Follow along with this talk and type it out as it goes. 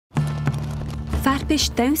Farbish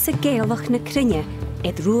Dannsa Gàidhealach na Crinne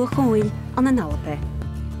ed Còmhall an an ALBA.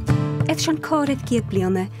 Ed Sean Corredd Giag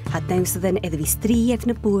bliana had Dannsa then ed vis 3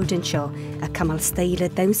 na boorden seo a Còmhall Slighe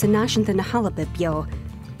Dannsa nation na ALBA bio.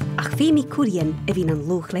 Ach femi cwrien e fin an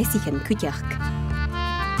loch leisichen cwdiach.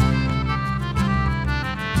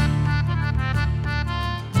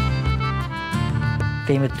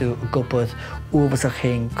 Femi tu gwybod was a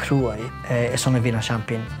king crwy is on a Vina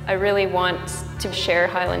champion. I really want to share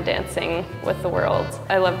Highland dancing with the world.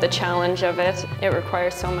 I love the challenge of it. It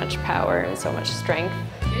requires so much power and so much strength.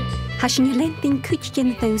 Hashin je lentin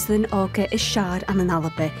kutjen Dannsa ága is siar an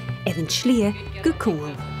ALBA an Slighe go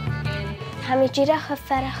Còmhall. Hami ddyrach y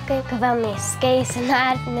fferach gyfel mi sgeis yn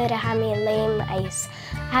ar nyr a hami leim eis.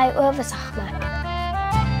 Hai oversach mag.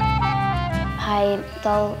 Hai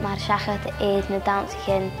dol mar siachad eid na Dannsa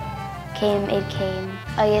cyn came eid came.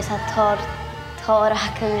 Oes ha tor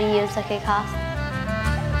ac yn rhywbeth ac ei cast.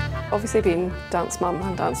 Obviously being dance mum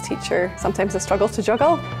and dance teacher, sometimes a struggle to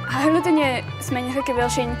juggle. Hwnnw dyn ni smynnu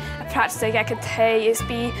gyfel sy'n practig ac y tei is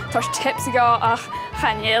bi tos tips i go ach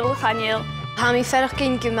chanil. Hami ferach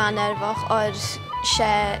gyn gyman erfach o'r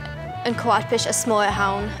se yn cwarpish a smoi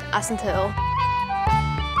hawn as yn tyl.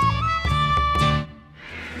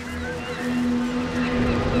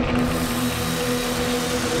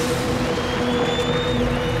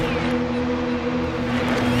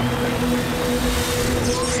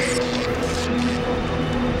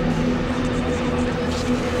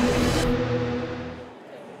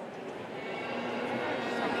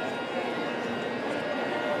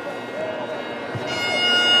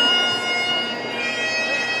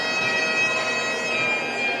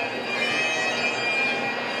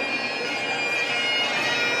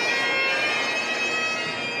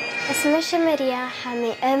 Ys mysio Maria hami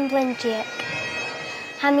ymblyn diag.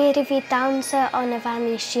 Hami rifi Dannsa o'n y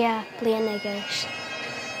fami sia blian y gys.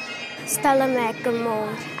 Stella me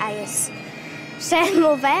gymor eis. Sen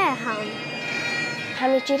mo fe ham.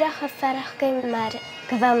 Hami ddyrach y fferach gymar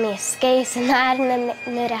gyfel mi sgeis yn ar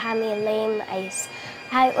nyr a hami leim eis.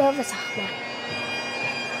 Hai oversach me.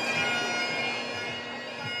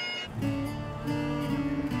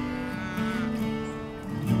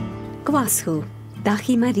 Gwasgw.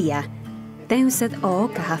 Dachi Maria, Dannsa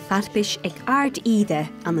ga ha farbish ag ard ide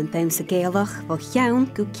an Dannsa Gàidhealach vo llawn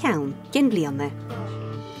go cewn gen bliana.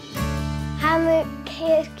 Hamu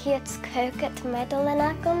ceir ciats cwgat medal yn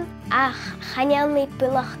agam, ach chanial mi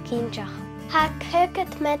bwlach gynjach. Ha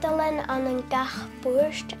cwgat medal yn an yn gach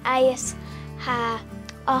bwrst eis ha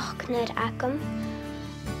ochner agam.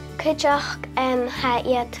 Cwjach ha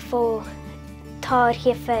iad fo tar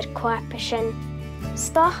hiffer cwarpishin.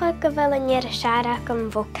 Stocha gyfel yn i'r siarach am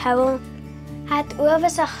fo Cowal. Had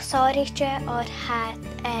uafasach sorriche o'r had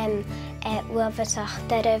uafasach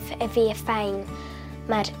dyrf y fi ffain.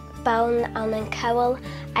 Mae'r bawn an yn Cowal.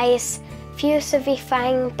 Eis fiws y fi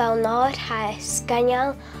ffain bawn o'r ha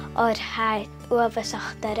sganyal o'r ha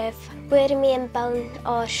uafasach dyrf. Wyr mi yn bawn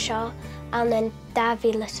o'r sio an yn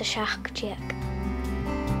dafilus y siach diag.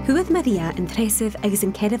 Hwyd Maria yn tresef agos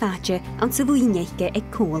yn cerddadje an sylwyneiche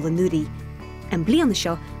ag Còmhall yn nŵri. Yn bliana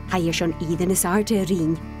sio, hair sion iddyn ys arde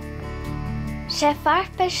rin. Se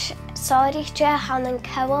farbish sorriche han yn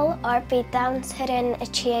Cowal o'r by Dannsa hyryn y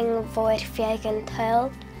tiang fwyr fiag yn tyl.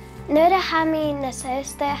 Nyr a hami nes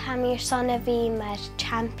ysde hami'r son y fi mae'r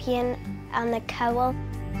champion an y Cowal.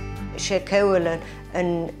 Se Cowal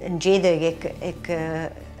yn jedig ag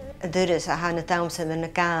dyrys a han y Dannsa yn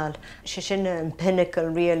y gal. Se sy'n yn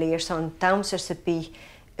pinnacle really yr son Dannsa sy'n by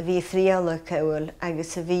fi thrial y Cowal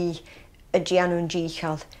agos y fi y gianwn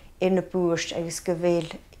Gàidhealach yn y bwrst agos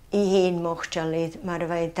gyfeil I hen mochjalid mar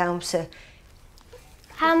fai Dannsa.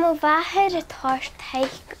 Hamu fahir y tor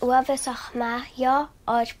teig wafasach ma jo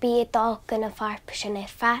o'r byd dog yn y farpus yn yr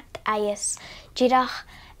fat eis. Dyrach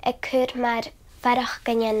y cwr mar farach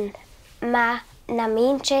ganyan ma na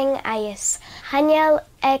minching eis. Haniel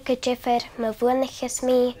y gydiffer my fwynachus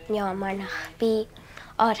mi nio marnach bi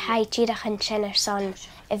o'r hai dyrach yn sy'n yr son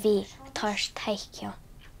y fi tor teig jo.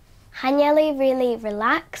 Hanieli really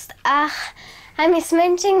relaxed, ach, I'm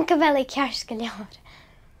smynching gyfelu ciars gylior.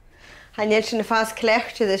 Haniel sy'n ffas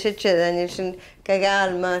clechtio dy sitio, haniel sy'n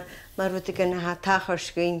gagal mar wyt yn ha tachor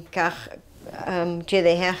sgwyn gach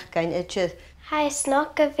Gàidhealach gain ychydd. Hai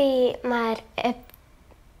snog y fi mar y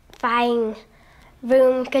fain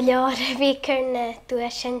rŵm gylior y fi cyrna dwi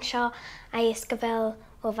sy'n sio a ysgyfel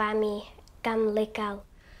o fami gam legal.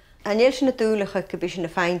 Haniel sy'n y dŵlach ac y bys yn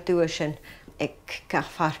y fain dwi sy'n ag gach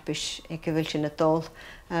farbish ag y fyl sy'n y dol.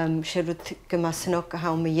 Siarwyd gymas synog a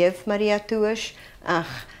hawn my yf Maria dwys,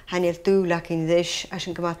 ach haniel dŵlach yn ddys a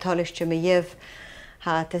sy'n gyma tolis dy my yf.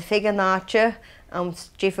 Ha dydd ffig yn atio,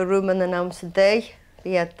 Ams Jefa Ruman and Ams Day,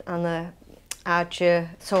 be at an a Arche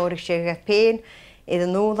Sorich Pain, is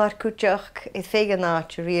an old Arcuchach, is Fagan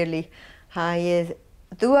Arch really. I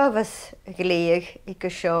do of us a gleeg, I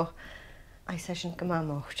could show. I session come on,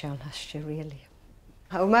 last year really.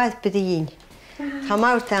 How might Bedeen? How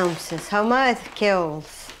might Dannsa? How might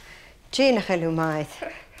Cowals? Gina Hello might.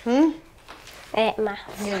 Ma.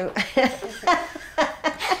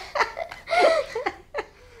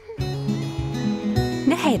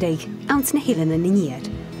 Na héadaigh ans na Highland in Níad.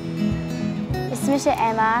 Is mi sé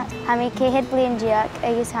Emma, ha mi céhéad bliain diaach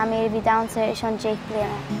agus ha mi bhí Dannsa is an 8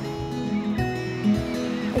 bliana.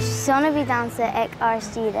 Is sonna bhí Dannsa ag ar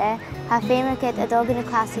Slighe, ha féimecid a dog na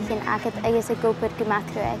clásicin agad agus a gopad go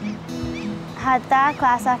macruig. Ha da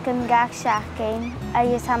clásach an gach seachcéin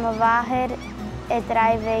agus ha ma bhathir I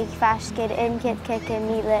ddraifig fasgyd incyd cic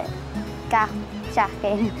míle gach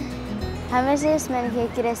seachcéin. Ha mi sé smynchu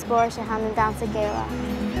gyda sbor se ham yn Dannsa Gàidhealach.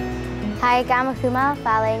 Ha I gam y Còmhall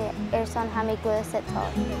faling son ha mi gwys at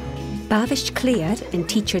tol. Bavist Claire yn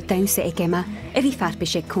teacher Dannsa ag Emma a bhí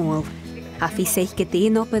farbis ag Còmhall. Ha fi seich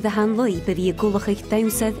gydéan op y han loi by fi y gwlach eich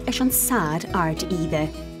Dannsa is an sad ard either.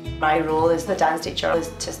 My role as the dance teacher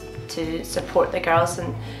is just to support the girls,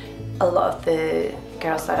 and a lot of the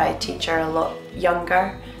girls that I teach are a lot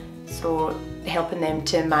younger, so helping them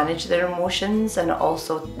to manage their emotions and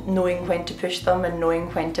also knowing when to push them and knowing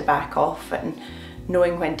when to back off and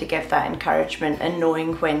knowing when to give that encouragement and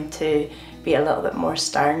knowing when to be a little bit more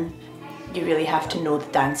stern. You really have to know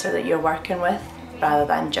the dancer that you're working with rather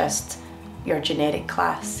than just your generic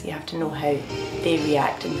class. You have to know how they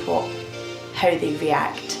react and how they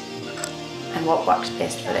react and what works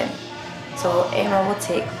best for them. So Emma will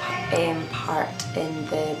take part in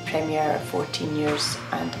the Premier at 14 years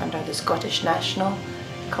and under the Scottish National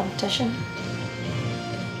competition.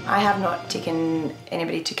 I have not taken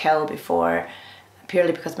anybody to Cowal before,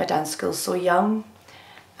 purely because my dance school is so young.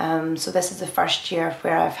 So this is the first year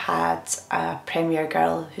where I've had a Premier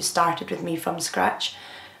girl who started with me from scratch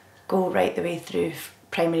go right the way through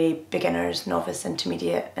primary, beginners, novice,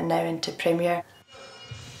 intermediate and now into Premier.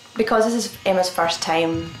 Because this is Emma's first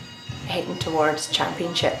time heading towards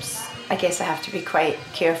championships, I guess I have to be quite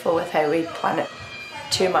careful with how we plan it.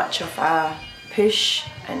 Too much of a push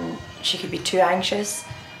and she could be too anxious,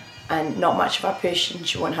 and not much of a push and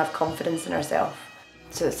she won't have confidence in herself.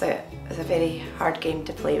 So it's a very hard game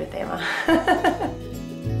to play with Emma.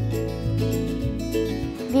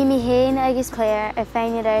 Bhí mi héin agus Claire a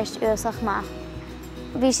féin reist úsach math.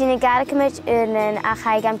 Bhí sin gar cymryd urnan a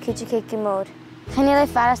chaig am cwtio cic mór. Chynnu le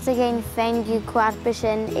faras a gain féin gyw cwarpa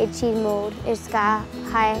sin i'r tîr mór i'r sga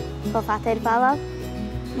chai bofatir balog.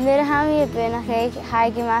 Nyr ham I byn a chaig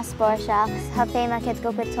chaig yma sbor sialchs ha féim ac ed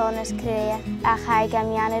gopad tónas creuia a chaig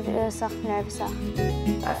am ianib úsach nervsach.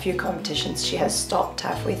 A few competitions she has stopped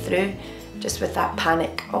halfway through just with that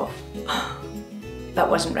panic of that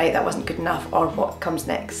wasn't right, that wasn't good enough, or what comes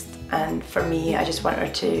next. And for me, I just want her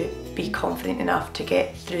to be confident enough to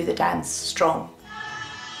get through the dance strong.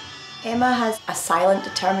 Emma has a silent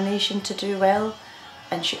determination to do well,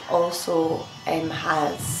 and she also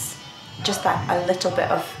has just that a little bit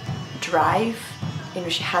of drive. You know,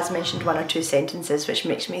 she has mentioned 1 or 2 sentences which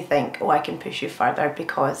makes me think, oh, I can push you further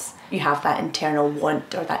because you have that internal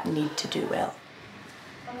want or that need to do well.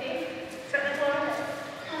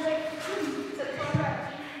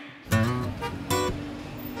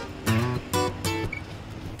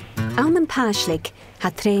 Awn yn Pashlig ha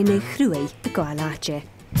trenu chrwy y Gàidhealach.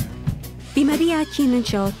 Bhí Maria cín an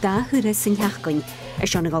seo dá thuras san teachcain ar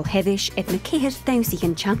seán a gáil headis ag na céir Dannsa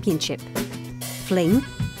an Championship. Fling,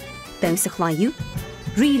 Dannsa Slighe,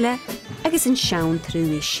 riile agus an seán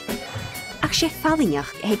trúis. Ach sé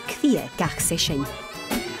fallineach ag cria gach session.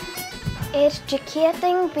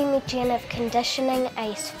 Educating bí mi of conditioning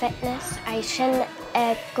as fitness, as sin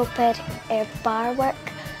gopur bar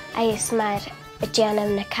work, as mar a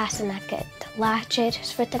déanamh na casan agad láitir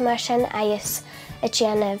sfuta mar sin, as a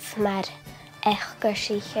déanamh mar echgur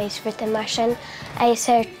sí as sfuta mar sin, as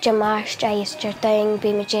jamarst as jardaing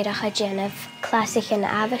bí mi déireach a déanamh clásicin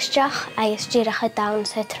avisteach, as déireach a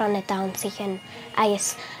Dannsa trona Dannsachin,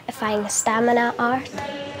 as a fine stamina art.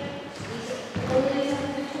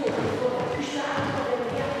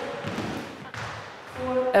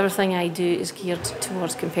 Everything I do is geared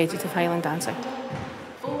towards competitive Highland dancing.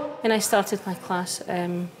 And I started my class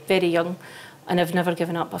very young, and I've never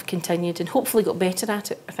given up. I've continued and hopefully got better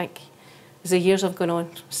at it, I think, as the years have gone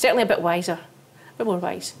on. Certainly a bit wiser, a bit more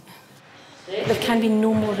wise. There can be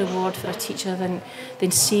no more reward for a teacher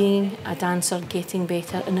than seeing a dancer getting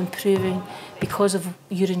better and improving because of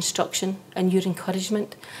your instruction and your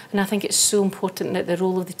encouragement. And I think it's so important that the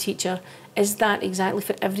role of the teacher is that exactly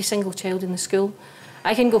for every single child in the school.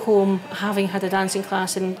 I can go home having had a dancing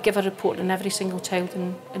class and give a report on every single child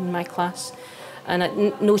in my class,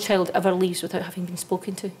 and no child ever leaves without having been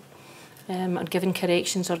spoken to, or given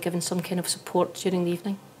corrections or given some kind of support during the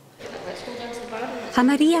evening. Ha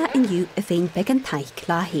Maria and you a féin big an taich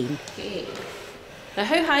lá hain. Okay. Now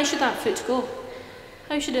how high should that foot go?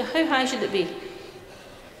 How high should it be?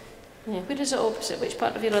 Yeah, where is it opposite? Which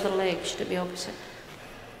part of your other leg should it be opposite?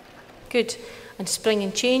 Good. And spring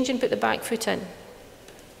and change and put the back foot in.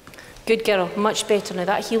 Good girl, much better. Now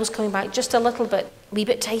that heel's coming back just a little bit. Wee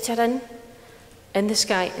bit tighter in the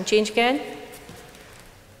sky. And change again.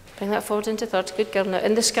 Bring that forward into third. Good girl. Now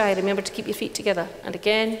in the sky, remember to keep your feet together. And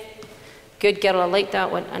again. Good girl, I like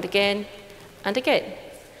that one. And again. And again.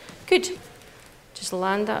 Good. Just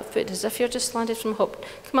land that foot as if you're just landed from hop.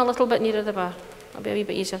 Come a little bit nearer the bar. That'll be a wee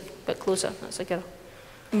bit easier, a bit closer. That's a girl.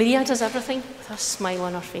 Maria does everything with a smile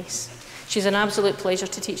on her face. She's an absolute pleasure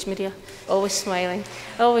to teach Maria. Always smiling,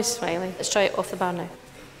 always smiling. Let's try it off the bar now.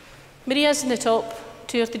 Maria's in the top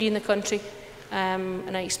 2 or 3 in the country,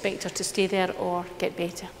 and I expect her to stay there or get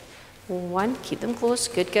better. 1, keep them close,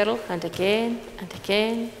 good girl, and again, and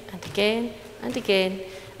again, and again, and again,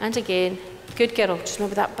 and again. Good girl, just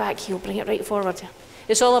remember that back heel, bring it right forward.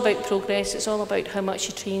 It's all about progress, it's all about how much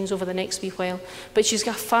she trains over the next wee while. But she's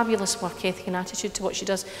got a fabulous work ethic and attitude to what she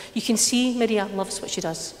does. You can see Maria loves what she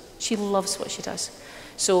does. She loves what she does.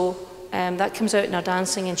 So that comes out in her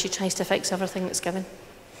dancing, and she tries to fix everything that's given.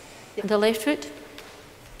 And the left foot.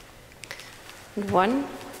 1,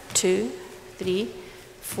 2, 3,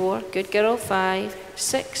 4, good girl, 5,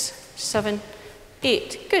 6, 7,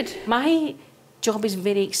 8. Good. My job is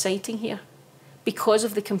very exciting here because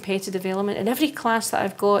of the competitive element. In every class that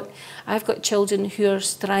I've got children who are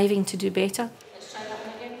striving to do better.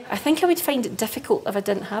 I think I would find it difficult if I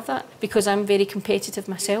didn't have that, because I'm very competitive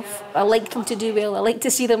myself. I like them to do well, I like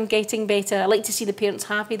to see them getting better, I like to see the parents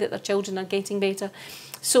happy that their children are getting better.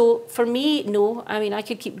 So for me, no, I mean, I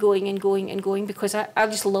could keep going and going and going, because I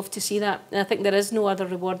just love to see that. And I think there is no other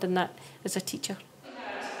reward than that as a teacher.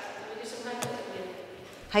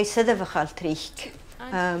 Hai sydafachal trich.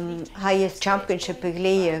 Hai championship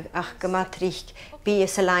gleeg, ach gemat trich, be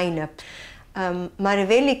is a line-up. Maar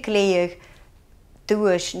really gleeg,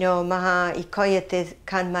 Dúis no maha I coited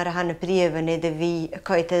can mar hanna brieven e de vi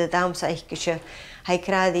coited de Dannsa eichgesche. Hai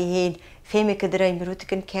cradi heen femike dreim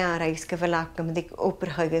rutiken cear agus gyfalacam dig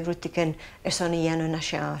operhage rutiken son I anu na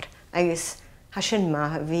siar. Agus hasin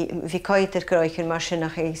ma vi coited groichen mar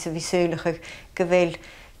sinnach agus vi söylach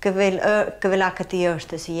gyfalacat I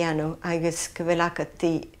örtas I anu agus gyfalacat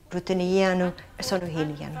I rutin I anu son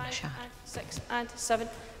heen I anu na siar. 6 and 7.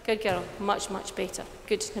 Good girl, much, much better.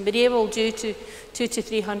 Good. And Maria will do 200 to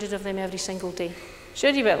 300 of them every single day. Sure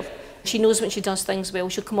you will. She knows when she does things well.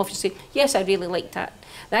 She'll come off and say, yes, I really like that.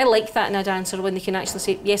 And I like that in a dancer when they can actually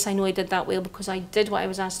say, yes, I know I did that well because I did what I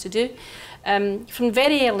was asked to do. From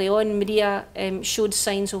very early on, Maria showed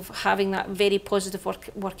signs of having that very positive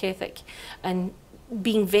work ethic and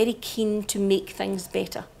being very keen to make things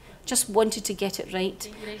better. Just wanted to get it right.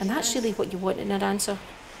 And that's really what you want in a dancer.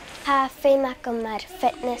 Ha féimeach go mar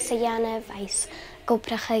fitness a dhéanamh agus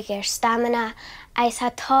gobracha gur stamina agus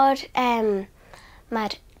ha tar mar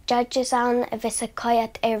judges an a bhís a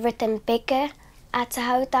coiad ar rutin bige at a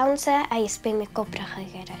how Dannsa agus bí me gobracha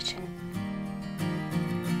gur sin.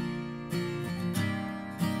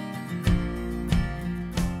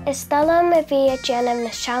 Is dalam a bhí a dhéanamh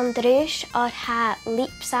na sean drúis or ha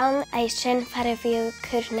leaps an agus sin far a bhíú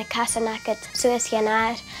cur na casanachad suas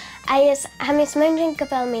dhéanair. Agus hamis mundrin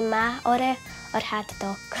gobel mi ma ore or had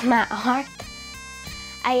dog ma art.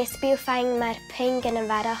 Agus biu fang mar ping in a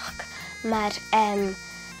varach mar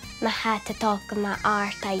ma had a dog ma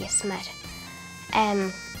art agus mar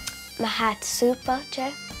ma had super.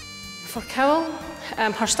 For Cowal,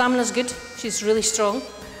 her stamina is good. She's really strong.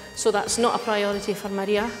 So that's not a priority for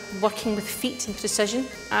Maria. Working with feet and precision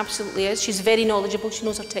absolutely is. She's very knowledgeable. She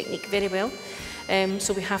knows her technique very well.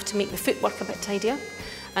 So we have to make the footwork a bit tidier.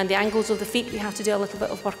 And the angles of the feet, we have to do a little bit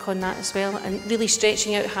of work on that as well. And really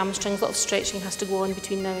stretching out hamstrings, a lot of stretching has to go on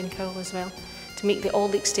between now and Cowal as well to make all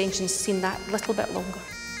the extensions seem that little bit longer.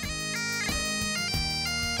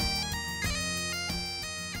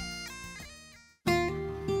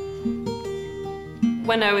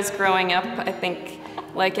 When I was growing up, I think,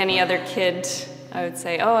 like any other kid, I would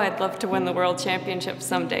say, oh, I'd love to win the World Championship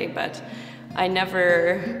someday, but I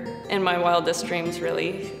never, in my wildest dreams,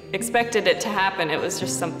 really expected it to happen. It was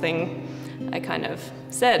just something I kind of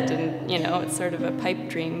said, and it's sort of a pipe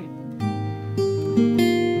dream.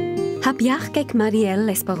 Ha biach geag Marielle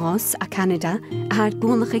Esperance a Canada a haar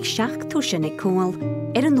bonach ag seach tuasin ag Còmhall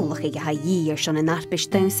an nolach ag a ha yír son an arbis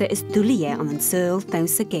Dannsa is dúlia an sôl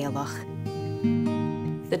Dannsa Gàidhealach.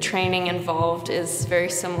 The training involved is very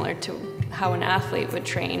similar to how an athlete would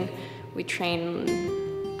train. We train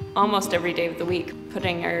almost every day of the week,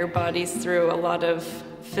 putting our bodies through a lot of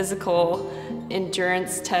physical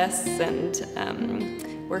endurance tests and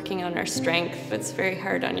working on our strength. It's very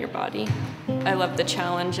hard on your body. I love the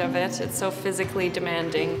challenge of it. It's so physically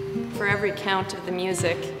demanding. For every count of the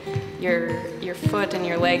music, your foot and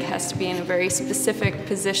your leg has to be in a very specific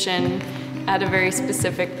position at a very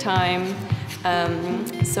specific time.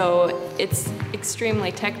 So it's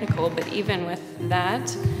extremely technical, but even with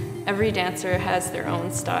that, every dancer has their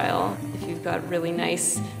own style. If you've got really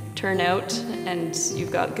nice turnout and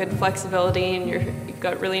you've got good flexibility and you've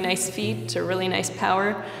got really nice feet or really nice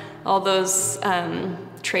power, all those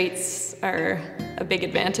traits are a big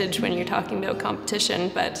advantage when you're talking about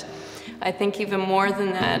competition. But I think even more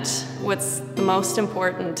than that, what's the most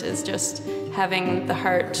important is just having the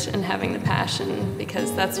heart and having the passion,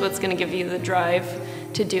 because that's what's going to give you the drive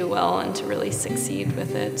to do well and to really succeed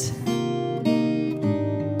with it.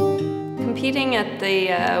 Competing at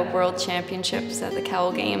the World Championships at the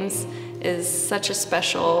Cowal Games is such a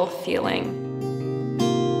special feeling.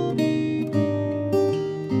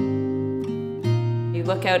 You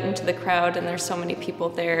look out into the crowd and there's so many people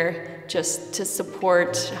there just to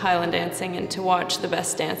support Highland dancing and to watch the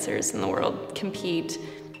best dancers in the world compete.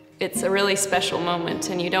 It's a really special moment,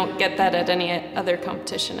 and you don't get that at any other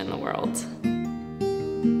competition in the world.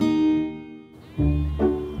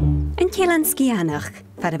 Yn Célan Scianach,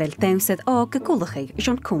 farafel Dawnsad o Gàidhealach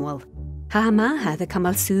Jean Còmhall. Ha ma ha the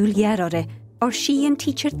Còmhall súl yarore, or she and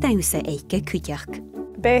teacher Dawnsad eike Cúideach.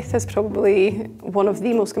 Beth is probably one of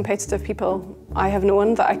the most competitive people I have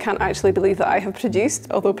known that I can't actually believe that I have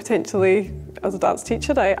produced, although potentially as a dance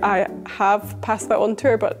teacher I have passed that on to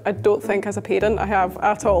her, but I don't think as a parent I have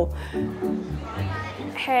at all.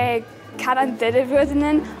 He Karen dyrir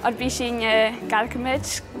fwydyn o'r bys i'n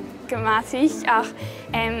garcymryd gymathig ach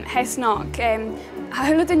he's not.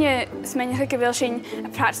 Hwylwyd yn smynnych y gyfil sy'n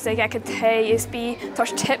practig ac y te is bi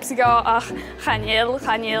to'r tips ago ach chanil.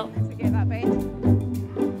 Get that bend.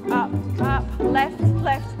 Up, left.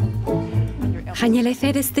 Chanil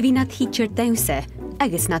is the vina teacher Dawnsad,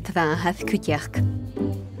 agus na tvahath Cúideach.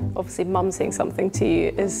 Obviously mum saying something to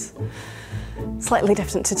you is slightly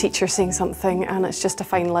different to teacher saying something, and it's just a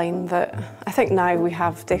fine line that I think now we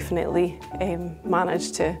have definitely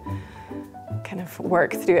managed to kind of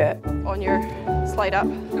work through it. On your slide up.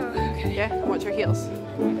 Oh, okay. Yeah, watch your heels.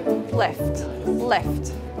 Left.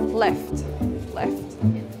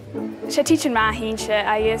 She teaching my hinge,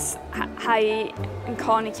 I is high in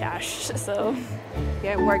corny cash, so.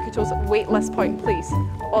 Yeah, work your toes. Wait, less point, please.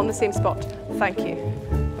 On the same spot. Thank you.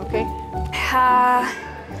 Okay?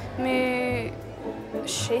 Mu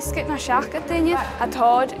schiesket na schaket dinge. Het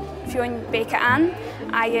hoort voor een beke aan.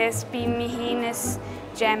 Is bij me heen is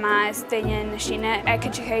Gemma is dinge na China.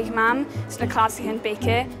 Kan je kijken, mam? Is de klasse in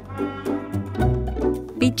beke.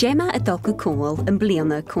 By Gemma a doggu Còmhall yn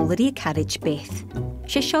bliana Còmhall carriage Beth.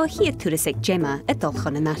 She seo hir tuairsigh Gemma a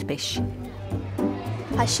dulchan an arbis.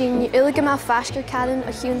 Ha sin uige má fascar cadan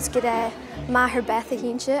a hiúns go maithir Beth a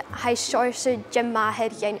hínse, ha seoirse Gem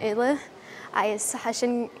maithir gein uile, agus ha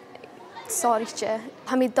sin sáirte.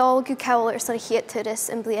 Ha mi dal go Cowal ar son hiad tuairis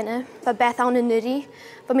in bliana, ba Beth an na nuri,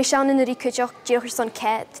 ba mi sean na nuri cúideach diolch son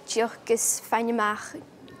cet, diolch gus feine mach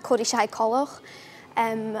córi se ha colach,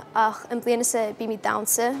 ach in bliana sa bí mi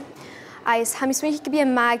Dannsa. Ais ha mi smich go bí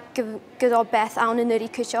mag go Beth an na nuri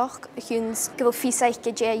cúideach, hiúns go fisaich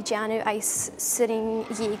go Janu ais sitting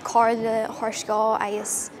ye Carla Horshgaw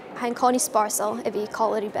ais han conny sparsel a bhí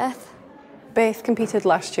Cowal Beth. Beth competed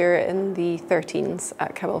last year in the 13s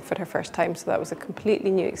at Cowal for her first time, so that was a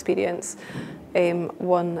completely new experience,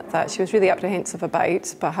 one that she was really apprehensive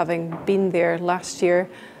about, but having been there last year,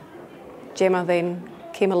 Gemma then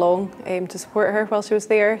came along to support her while she was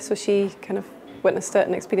there, so she kind of witnessed it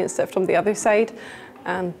and experienced it from the other side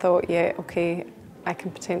and thought, yeah, okay, I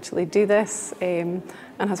can potentially do this, and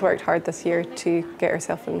has worked hard this year to get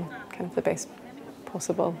herself in kind of the best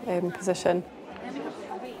possible position.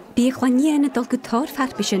 Bí chwainne dul go tar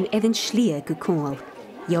farbisin evan Slighe go Còmhall.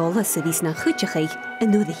 Jóla sa vís na Cúideach a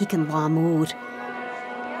nu the hican lá mór.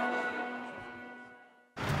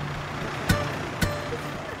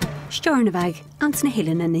 Stjórnavag ans na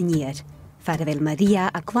Highland na níir. Farvel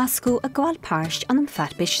Maria a Glasgow a Gàil páirst an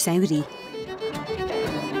farbis sauri.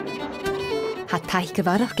 Ha taich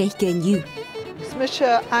gyfarach geich gen yw.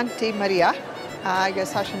 Smisha Auntie Maria,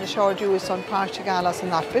 agus has sin na seáidú son Portugal as an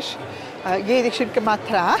Arfish. Gàidhealach siad go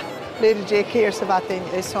matra, léidir dé céir sa bhatain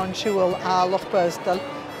is son siúil a Lochbasdal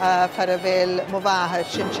for a bhéil mo bhathair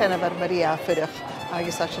sin Chenavar Maria furach,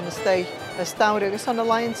 agus has sin na stair agus son na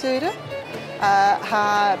Lion Súra.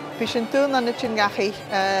 Ha bhí tún an na sin gachaí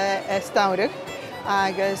stair,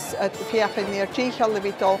 agus fiachan níor tícheall a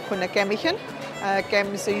bhí dul chun na gemichan.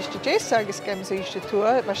 Gems íste jés agus gems íste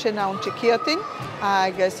tua, mar sin an tekiatin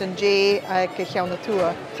agus an jé go cheanna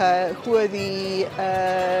tua. Chuaidí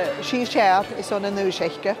síseir is an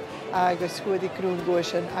nuúseiche agus chuaidí crún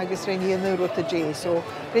goisin agus réí nuúta jé, so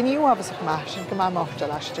réíú hafas a mar sin go má máta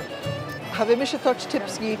leiste. Ha bhí mis tot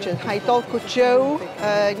tips gíin, ha dal go Jo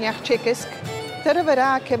neach tchickisk. Tar a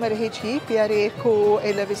bhar cemar a HG, bí ré có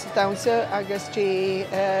eile vis Dannsa agus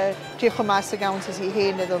jé chomás a gaunsas í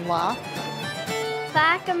héine an lá.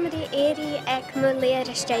 Fa Gymru éri ag mwlir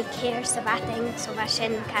y straig ceir sa bhating so fa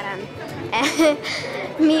sin caran.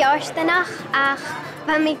 Mi orstanach ach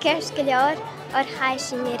fa mi ceir sgilior o'r chai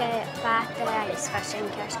sin i'r bata agus fa sin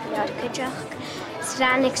ceir sgilior cydrach.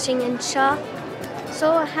 Srannig sin yn sio.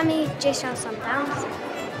 So ha mi jesio som dawns.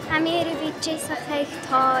 Ha mi eri fi jesio chaich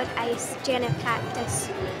tor agus jena practice.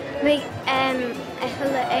 Mi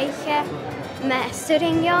hwyla eiche me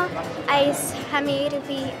suringio as hamir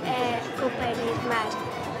vi gopair mar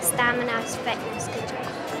stamina fitness gydro.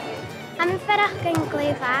 Am ferach gan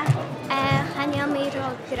gleifa chanio mi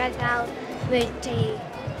ro gragal myrdi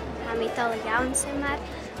hami dol iawn symar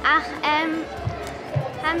ach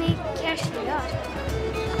hami cerslior.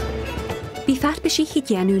 Bhí fearbisi chi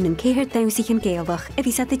deanún an céir Dannsa an Gàidhealach a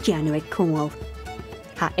bhí sa de deanú ag Còmhall.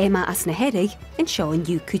 Ha Emma as na herig an seo an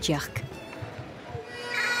dú cúideach.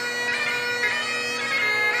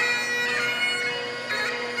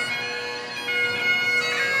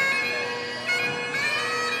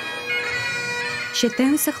 Se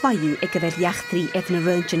Dannsa chwaú ag go bhfuil leachtrií ag na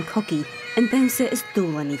röntgen cogi an Dannsa is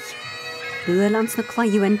dólanig. Buail ans na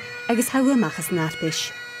chwaúin agus haúamachchas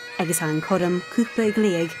nárbis, agus ha an chom cúpa ag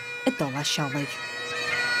léag a dul a sealaigh.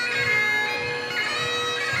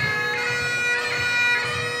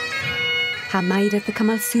 Ha mairad a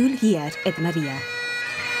Còmhall súl hiar ed Maria.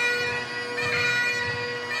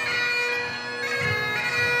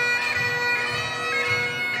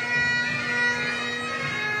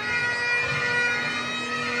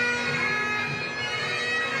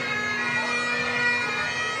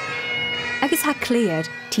 Agus ha Claire,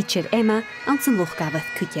 teacher Emma, an san lochgabhad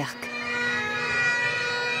cúideach.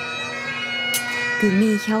 Go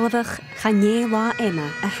mí chealabhach chané lá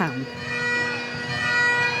Emma a hawn.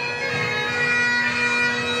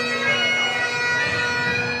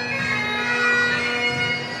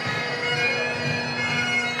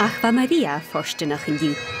 Ach fa Maria forstanach yn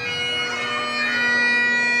dŵ.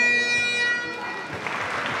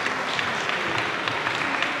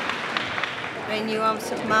 Rhaid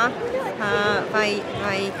amser ma, fai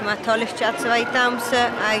ma tolisti at sefai Dannsa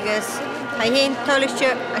agus fai hen tolisti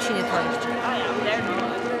a sinne tolisti.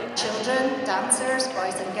 Children, dancers,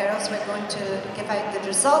 boys and girls, we're going to give out the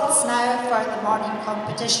results now for the morning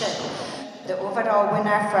competition. The overall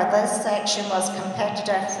winner for this section was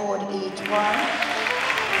competitor 481.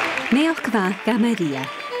 Neoch gwa ga Maria.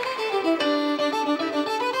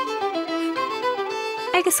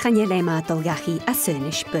 Agus chanje lema dolgachi a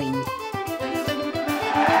sönish buin.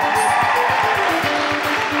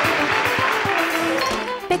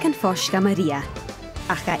 Bekan fosh ga Maria.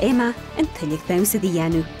 Ach ga Emma en tullig Dannsa di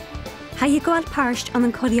janu. Ha je goal parsht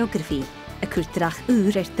an choreography, a culturach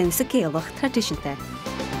Dannsa Gàidhealach traditionte.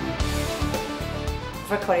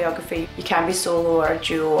 For choreography, you can be solo or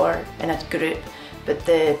duo or in a group, but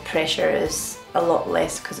the pressure is a lot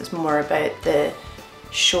less because it's more about the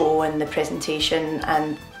show and the presentation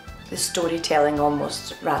and the storytelling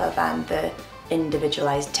almost rather than the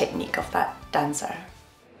individualised technique of that dancer.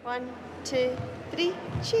 1, 2, 3,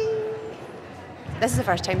 ching! This is the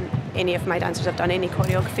first time any of my dancers have done any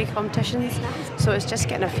choreography competitions, so it's just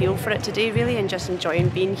getting a feel for it today really and just enjoying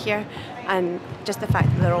being here, and just the fact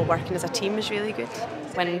that they're all working as a team is really good.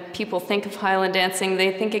 When people think of Highland dancing,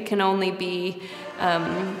 they think it can only be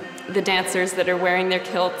the dancers that are wearing their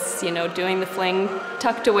kilts, you know, doing the fling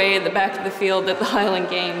tucked away at the back of the field at the Highland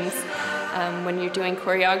Games. When you're doing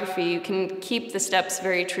choreography, you can keep the steps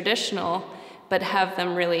very traditional, but have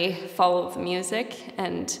them really follow the music,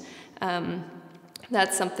 and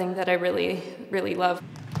that's something that I really, really love.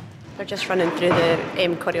 They're just running through the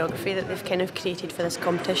choreography that they've kind of created for this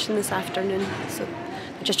competition this afternoon, so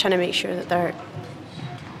they're just trying to make sure that they're,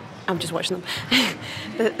 I'm just watching them,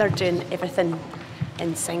 that they're doing everything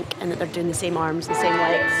in sync and that they're doing the same arms and the same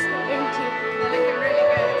legs.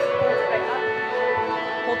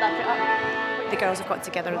 The girls have got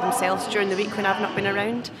together themselves during the week when I've not been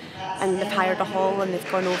around, and they've hired a hall and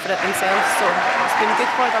they've gone over it themselves, so it's been good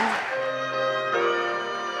for them.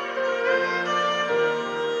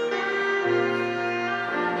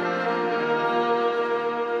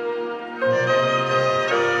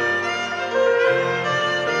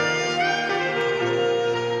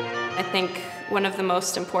 I think one of the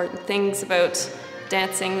most important things about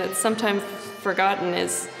dancing that's sometimes forgotten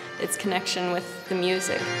is its connection with the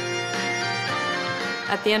music.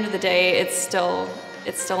 At the end of the day, it's still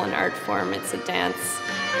an art form, it's a dance.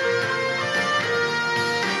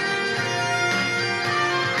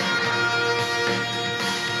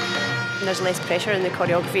 And there's less pressure in the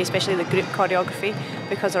choreography, especially the group choreography,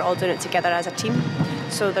 because they're all doing it together as a team.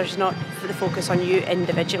 So there's not the focus on you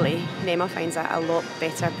individually. Nema finds that a lot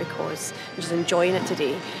better because she's enjoying it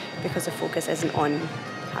today because the focus isn't on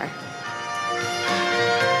her.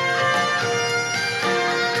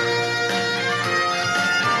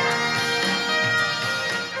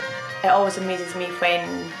 It always amazes me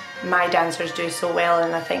when my dancers do so well,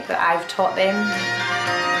 and I think that I've taught them.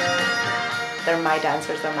 They're my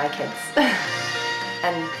dancers, they're my kids.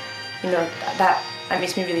 And you know, that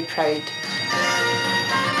makes me really proud.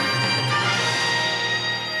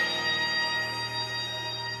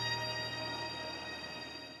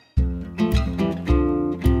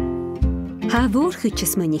 Ha fôr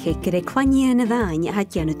chwtches mynych gyda cwania yn y ddain a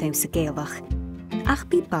dianw Dannsa Gàidhealach, ach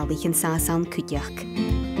bu balich yn sasan cwdiach.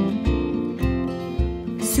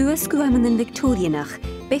 Suas gwamyn yn Victorianach,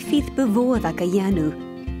 beffydd byfodd ag a ianw,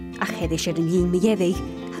 a cheddish ar y lyn myeddig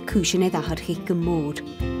a cwysyn edd ahar chig gymod.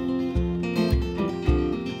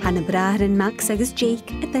 Han y brar yn Max agos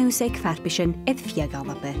Jake a Dannsa ag farbysyn edd fiag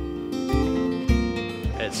ALBA.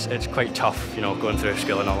 It's quite tough, you know, going through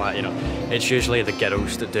school and all that, you know. It's usually the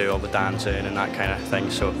girls that do all the dancing and that kind of thing,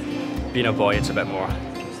 so being a boy, it's a bit more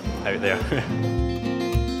out there.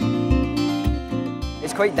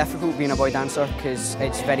 It's quite difficult being a boy dancer because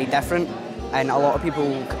it's very different, and a lot of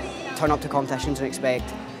people turn up to competitions and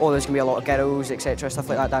expect, oh, there's going to be a lot of girls, etc., stuff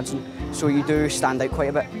like that dancing, so you do stand out quite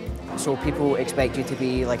a bit. So people expect you to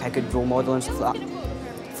be like a good role model and stuff like that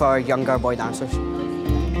for younger boy dancers.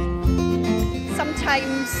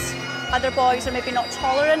 Sometimes other boys are maybe not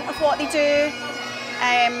tolerant of what they do.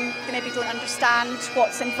 They maybe don't understand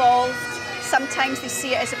what's involved. Sometimes they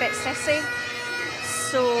see it as a bit sissy.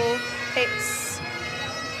 So it's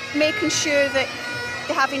making sure that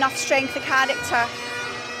they have enough strength of character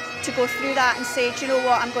to go through that and say, do you know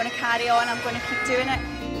what, I'm going to carry on, I'm going to keep doing it.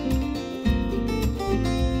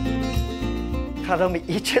 Cael mi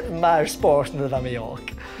eisiau mae'r sport yn y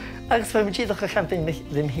York. Agus fe mi ddech chi'n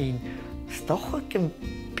ddim hun. Stoch yn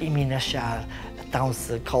bimina siar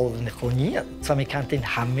Dannsa Còmhall yn y chwnia. So mi cantyn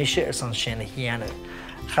hamisio yr son sy'n y hianw.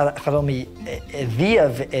 Cael mi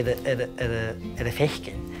ddiaf y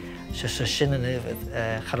ffechgyn. So sy'n yn yfyd.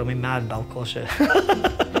 Cael mi ma'n balco sy'n.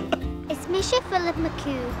 Is mi sy'n Philip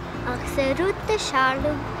McHugh ag sy'n rwyd y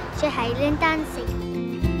siarlw sy'n Highland dancing.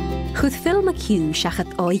 Chwyd Phil McHugh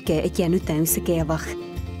siachat oige y dianw Dannsa Gàidhealach.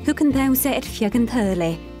 Hwg yn Dannsa ffiag yn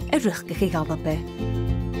thyrle y rwchgach i ALBA.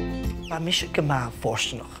 Mae mi eisiau gyma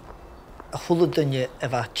fforstnwch. Y chwlw dynia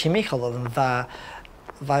efo chimical yn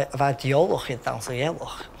fa diolwch i Dannsa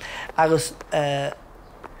Gàidhealach. Agos,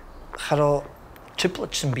 charo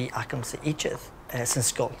triplets yn bu ac am sy'n eidydd sy'n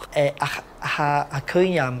sgol. A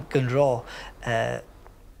cwyniam gynro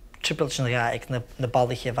triplets yn gaig na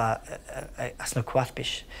balich efo as na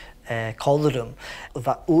cwathbys. Colorum,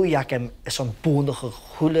 fa wy ac am son bwnnwch y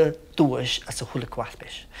chwle dwys as y chwle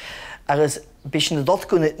cwathbys. Agos, bys na dod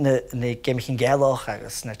gwyn na gemich yn Gàidhealach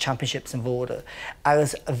agos na championships yn fod.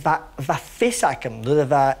 Agos, fa ffys ac am, nid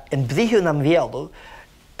fa yn bryhwn am fielw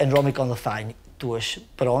yn romig o'n y ffain dwys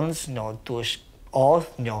brons, no, dwys odd,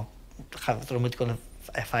 no, chafod romig o'n y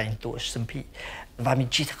ffain dwys sy'n pi. Fa mi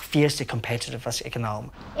jitach fierce competitive as ag yn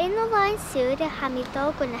alm. Un o fain sŵr y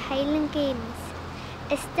hamidog o'n y Highland Games.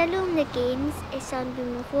 Ystelwm na Games is on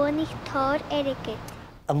bwym o fwnig tor erigyd.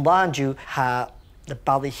 Yn lan diw ha na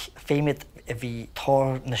balich ffeimid fi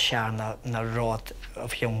tor na siar na rod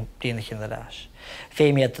of hiwn brinach yn y ras.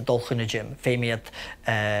 Ffeimid y dolch yn y gym, ffeimid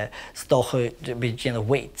sdolch by gyn y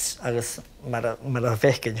weights, agos mae'r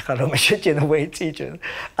fechgyn, charo mae eisiau gyn y weights i gyn.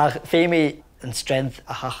 Ag ffeimid yn strength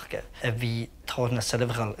a hachga fi tor na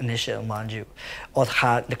sylifachal yn eisiau yn lan diw. Oedd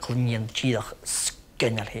ha na clynion gydach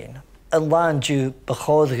sgynnal hyn. Yn lan diw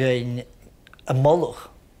bychodd rhain y molwch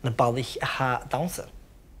na balich a ha Dannsa.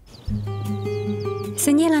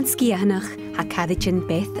 Sy'n ielan sgiahanach ha caddich yn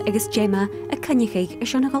Beth agos Gemma y cynnychig y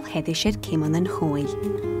sion agol heddish er cymon yn hwyl.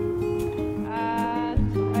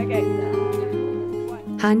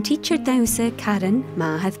 Han teacher Dannsa Karen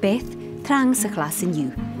Mahad Beth trang sa klas in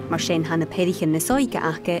you, mar sin han a perich in na soige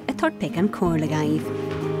ache a tort peg an córla gaif.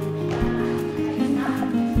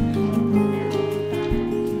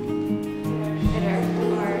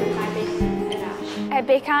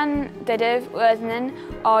 Becan dydyf wydden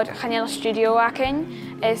o'r chanel studio acyn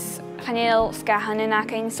is chanel sgahan yn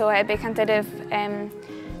acyn, so becan dydyf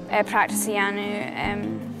practice anu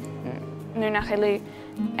nhw na chylw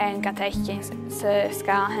Gàidhealach sa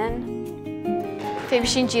sgahan. Fe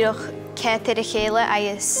sy'n gyrwch cet yr chéile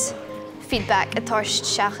agus feedback a torst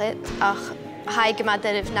siachat ach hai gymad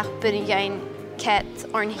dydyf nach byrjain cet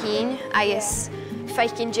orn hyn agus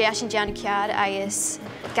feicin je as yn dian ciar agus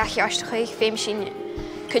gallu arstachig fe sy'n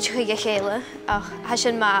cwtchig a chéile ach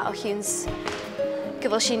hasin ma o hwns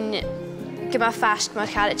gyfel sy'n gyma fast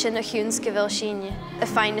mae'r charad sy'n o hwns gyfel sy'n y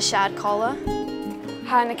ffain y siad cola.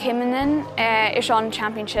 Ha na Cymru'n Ision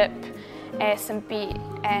Championship sy'n bu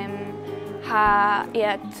ha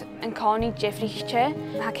iad yn coni Jeffreyche.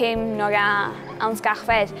 Ha cym nog a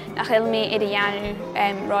ansgachfed na chael mi i'r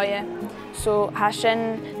ianw roia. So ha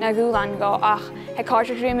sy'n na gwlan go ach he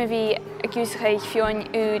carter rhywun i fi y gwsach fio'n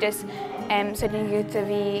ywyd ys sydd yn gwyd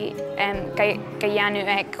fi gaianw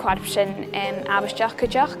cwarp sy'n abysdiach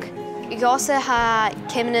cydjach. Gosa ha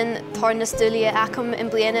Cymru'n torn na stwlia acum yn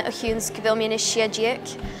bliana o hwns gyfel mi'n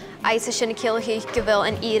siadiac. Ais a sy'n y cilch gyfel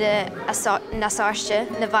yn ira na sarstia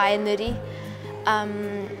na fai nuri.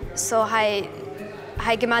 So hai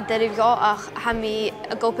gymad dyrif go ach ha mi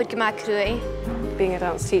a gopad gymad crwy. Being a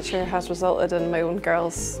dance teacher has resulted in my own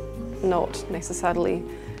girls not necessarily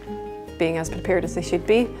being as prepared as they should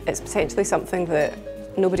be. It's potentially something that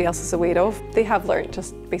nobody else is aware of. They have learnt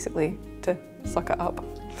just basically to suck it up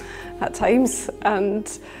at times, and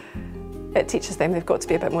it teaches them they've got to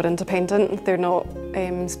be a bit more independent. They're not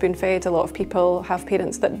spoon-fed. A lot of people have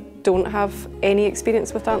parents that don't have any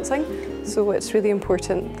experience with dancing, so it's really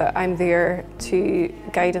important that I'm there to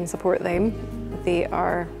guide and support them. They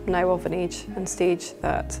are now of an age and stage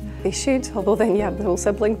that they should, although then you have the whole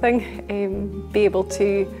sibling thing, be able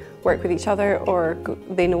to work with each other, or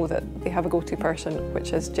they know that they have a go-to person,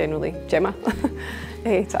 which is generally Gemma,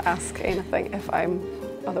 to ask anything if I'm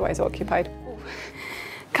otherwise occupied.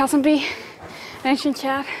 Casanby, mention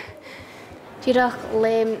chat. Dúrach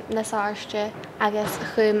léim na sáiste agus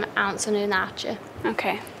chum ansan ú náte.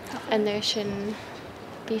 Okay. And there sin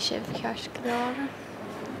bí sibh ceart godára.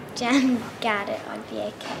 Jan gada an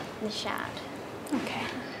bhí na siad. Okay.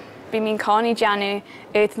 Bí mín cánaí Janu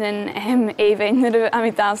utan éhain na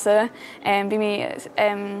am Dannsa, bí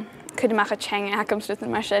mí cudamach a cheng acamstrut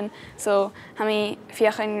mar sin, so ha mi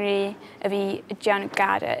fiochan ri a bhí Janu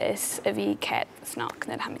gada is a bhí cet snach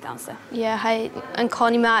na ha mi Dannsa. Yeah, hai an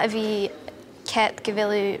cánaí ma a bhí cet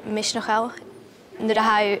gyfelu misnachel, nid a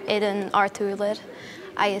hau ed artúlid,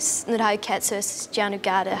 agus nid a hau cet sus Janu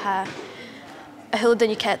gada ha a hwyl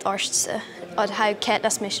dyn cet orstse, od hau cet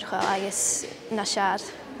as misnachel agus na siad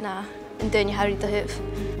na yn dyn i hawyd y hyf.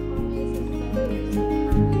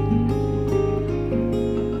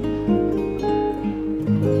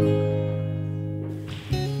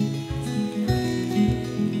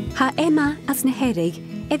 Ha Emma as na herig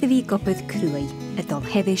edda fi gobyd crwy y dol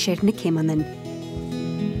heddi sy'r na cymanan.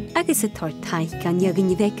 Agus y tor taich gan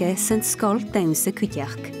ygyn I ddege sy'n sgol Dannsa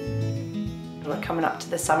cwdiach. We're coming up to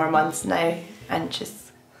the summer months now and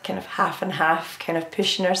just kind of half and half, kind of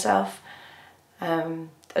pushing herself.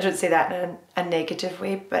 I don't say that in a negative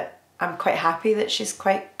way, but I'm quite happy that she's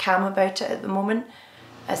quite calm about it at the moment.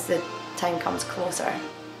 As the time comes closer,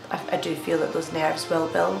 I do feel that those nerves will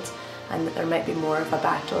build and that there might be more of a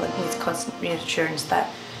battle, and needs constant reassurance that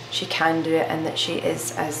she can do it and that she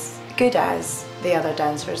is as good as the other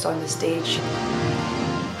dancers on the stage.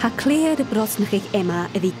 Ha cléir y brosnach eich Emma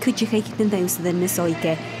a ddi cwdiach eich na Dannsa dyn na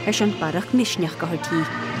soige sy'n barach misniach go hyrti.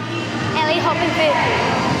 Ellie, hop in foot.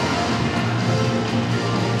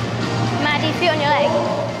 Maddie, feet on your leg.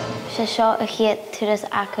 Se seo a chiad turas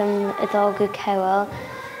acam I dógu Cowal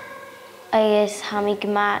agus ha mi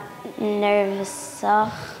gyma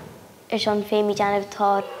nervysach an fémi janib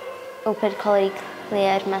tá opad colleague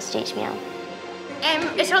léir mas stage meal.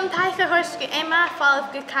 Is an taith a hosgu Emma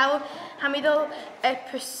fáilh go Cowal ha mi dó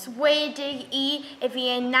persuading I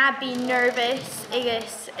bhí a nabi nervous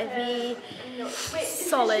agus a bhí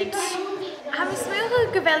solid. Ha mi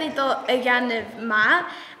smúil go bheli dó a janib ma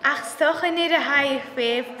ach stochan iad a haith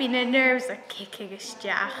feh bí na nerves a kick agus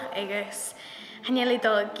deach agus haneli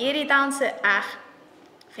dó géri Dannsa ach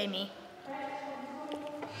fémi.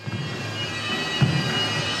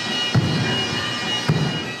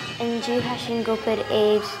 In dú ha sin gopad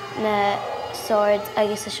éid na swords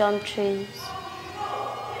agus a sean Trusadh.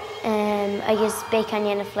 agus bécan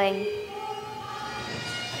dhéanana fling.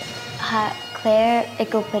 Tá Claire ag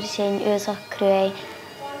gopur sin úsach crué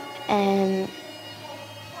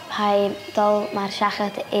ha dul mar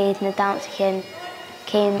seachat éiad na Dannsa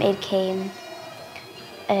céim éad céim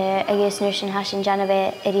agus nuair sin ha sin deanna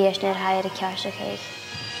bheith i dtíos nuair ha ar a cearsa chéig.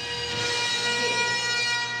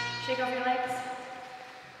 Shake off your legs.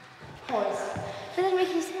 Pause. That doesn't make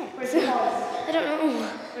any sense. Where's the pause? I don't know.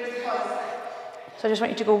 Where's the pause? So I just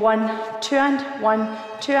want you to go 1, 2 and 1,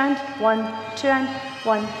 2 and 1, 2 and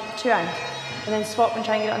 1, 2 and then swap and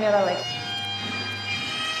try and get it on the other leg.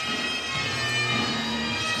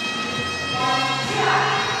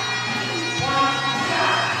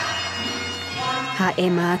 Ha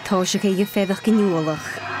Emma táiseach ige féadach gniúlach.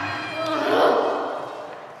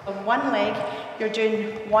 On one leg, you're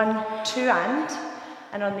doing 1, 2 and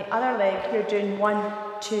on the other leg, you're doing 1,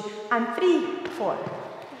 2 and 3, 4.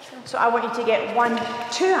 So I want you to get 1,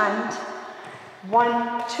 2 and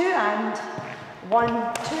 1, 2 and 1,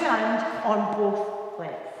 2 and on both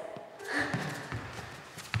legs.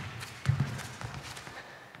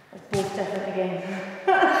 It's both different again.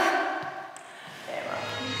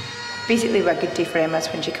 Basically, what a good day for Emma is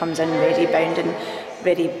when she comes in ready, bound and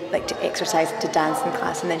ready to exercise, to dance in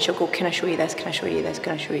class, and then she'll go, can I show you this, can I show you this,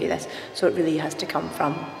 can I show you this? So it really has to come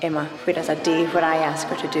from Emma, whereas a day where I ask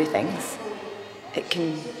her to do things, it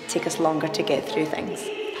can take us longer to get through things.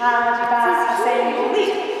 Hands back, ascend,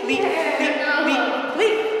 leap, leap, leap, leap,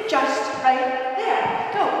 leap, just right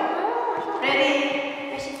there, go.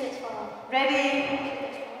 Ready? Ready?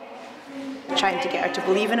 Trying to get her to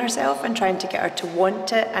believe in herself and trying to get her to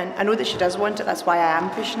want it, and I know that she does want it, that's why I am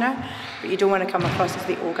pushing her, but you don't want to come across as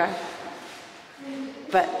the ogre.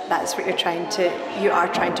 But that's what you are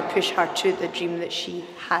trying to push her to the dream that she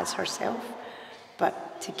has herself.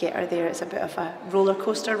 But to get her there, it's a bit of a roller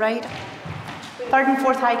coaster ride. Third and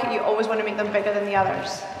fourth high kick, you always want to make them bigger than the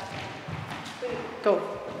others. Go.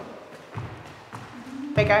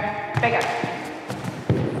 Bigger, bigger.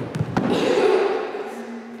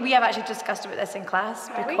 We have actually discussed about this in class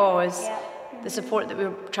because the support that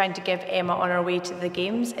we're trying to give Emma on our way to the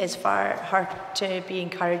games is for her to be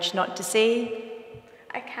encouraged not to say,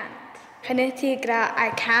 I can't.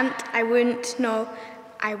 I can't, I won't, no,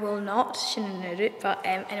 I will not, but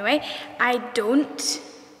anyway, I don't.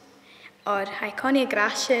 Or I can't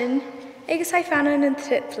grashin. Agus I found an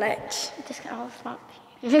triplet. Just get all smart.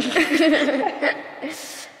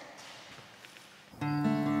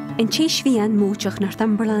 In tíis bhíon móteach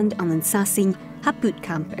Northumberland an Sasin ha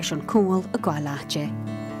bootcamp an Còmhall a Gàidhealach.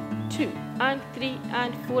 2 and 3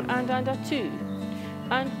 and 4 and a 2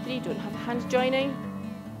 and 3. Don't have hands joining.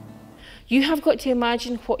 You have got to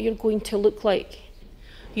imagine what you're going to look like.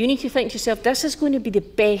 You need to think to yourself, this is going to be the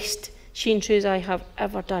best Trusadh I have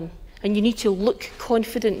ever done. And you need to look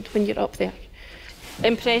confident when you're up there.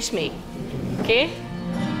 Impress me, okay?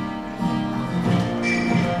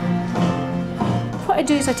 What I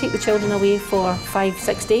do is I take the children away for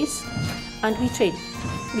 5-6 days and we train.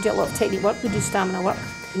 We do a lot of technique work, we do stamina work.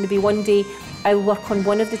 And maybe one day I'll work on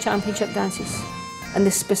one of the championship dances and the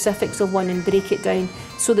specifics of one and break it down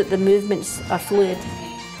so that the movements are fluid.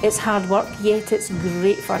 It's hard work, yet it's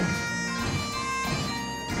great fun.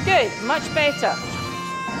 Good, much better.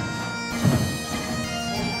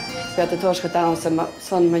 Beata toischa Dannsa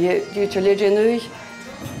son ma dúte léidir nuí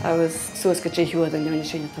agus suasca trí hiúd an leona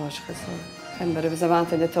sin toischa so Ember was a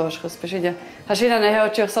bhaint in toischa speisiide. Tá sin an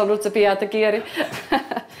heteach san rúta beata géirí.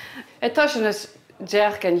 Tásin is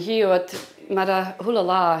deach an hiúd mar a thula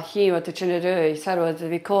lá hiúd a tine rúi sarúd a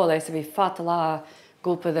bhí cóla a bhí fata lá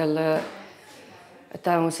gúpa del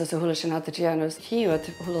Dannsa sa thula sin hata tíanus. Hiúd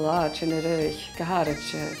thula lá tine rúi goharid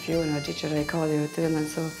fiúna díte ré cóliú dúman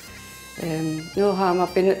so no ha ma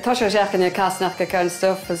bin tasha jackanya kasnach ka kan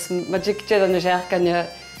stuff as magic jeda na jackanya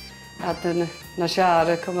at na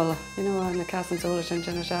shara Còmhall na kasan solar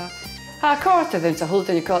na shara ha corta then to hold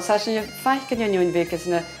in your call session you fight can you in vekas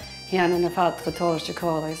na hiana na fat the torch to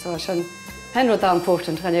call I so shan henro da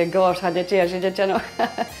important when you go had it you know.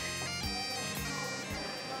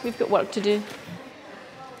 We've got work to do.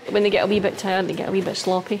 When they get a wee bit tired, they get a wee bit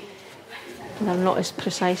sloppy. And they're not as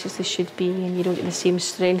precise as they should be, and you don't get the same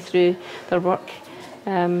strength through their work.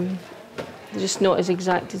 They're just not as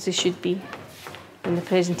exact as they should be. And the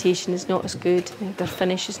presentation is not as good, their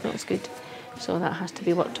finish is not as good. So that has to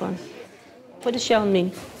be worked on. What does Shell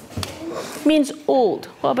mean? It means old.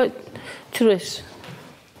 What about Trusadh?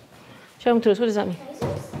 Shell Trusadh, what does that mean?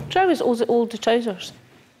 Trousers, old trousers.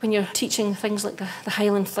 When you're teaching things like the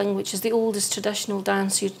Highland fling, which is the oldest traditional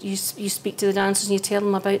dance, you speak to the dancers and you tell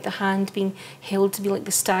them about the hand being held to be like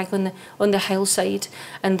the stag on the hillside,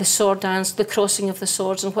 and the sword dance, the crossing of the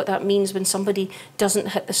swords, and what that means when somebody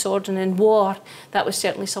doesn't hit the sword. And in war, that was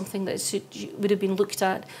certainly something that would have been looked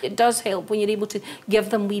at. It does help when you're able to give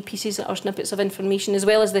them wee pieces or snippets of information, as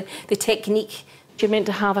well as the technique. You're meant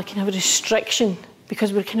to have a kind of a restriction,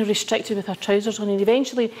 because we're kind of restricted with our trousers on, and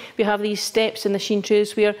eventually we have these steps in the sheen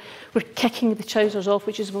trews where we're kicking the trousers off,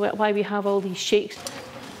 which is why we have all these shakes.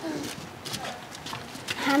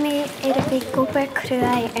 Hami fi gobar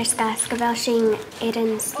crua sgas gyfel sy'n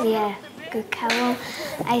Slighe go Cowal.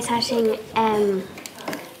 Eis ha sy'n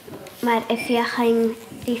mae'r iffiachyn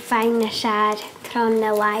fi fain na siad tron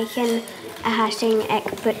na laichen a ha sy'n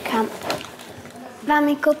bootcamp.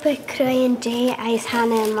 Fami gobar crua yn day eis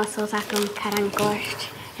hana muscles ac yn carang gorst.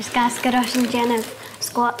 Sgas gyros yn genaf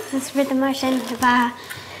squats ys rhythm ar sy'n fa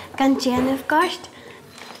gan genaf gorst.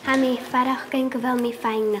 Hami farach gan gyfel mi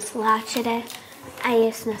fain na slachide.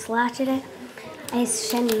 Eis na slachide. Eis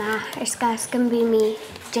sy'n ma sgas gan bi mi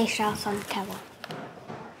deisraus on Cowal.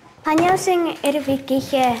 Hanyel sy'n fi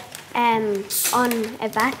giche on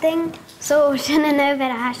y batting. So sy'n yn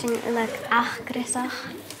over a sy'n ulag ach grisach.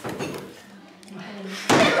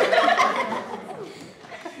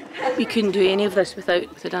 We couldn't do any of this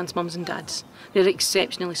without the dance mums and dads. They're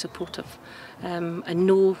exceptionally supportive and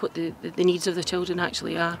know what the needs of the children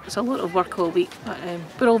actually are. It's a lot of work all week, but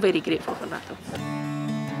we're all very grateful for that though.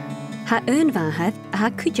 Ha önvahad ha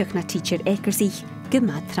kudjak na teacher Eckersich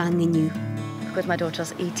gemad rang in you. Because my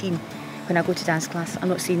daughter's 18, when I go to dance class, I'm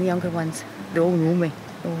not seeing the younger ones. They all know me.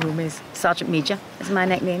 They all know me as Sergeant Major is my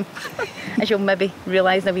nickname. As you'll maybe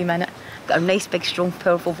realise in a wee minute. Got a nice, big, strong,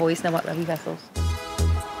 powerful voice and I work with wee whistles.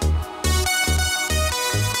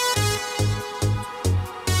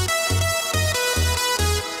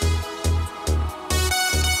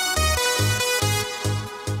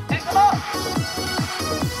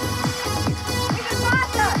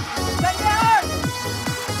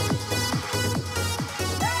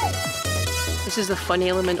 This is the fun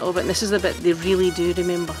element of it, and this is the bit they really do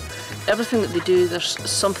remember. Everything that they do, there's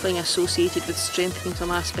something associated with strengthening some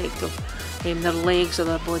aspect of their legs or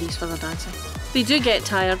their bodies for their dancing. They do get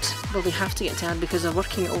tired, well they have to get tired because they're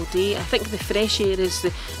working all day. I think the fresh air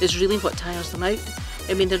is really what tires them out.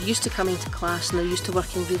 I mean, they're used to coming to class and they're used to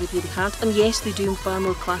working really, really hard. And yes, they do far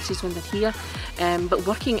more classes when they're here, but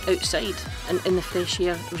working outside and in the fresh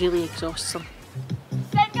air really exhausts them.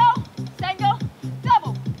 Single, single,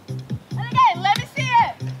 double. And again, let me see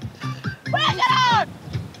it. Bring it on.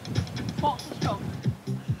 Box the stroke.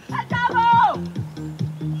 And double.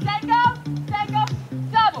 Single, single,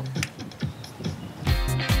 double.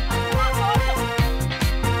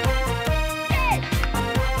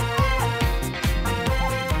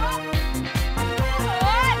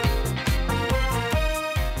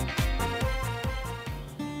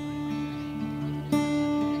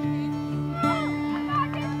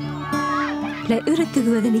 Le urad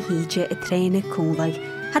yn y hydje y trein y Còmhall,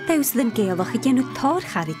 had daws yn Gàidhealach y genw tor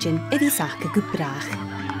charidjin y visach y gwbrach.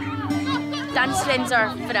 Dance friends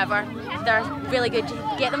are forever. They're really good. You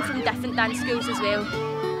get them from different dance schools as well.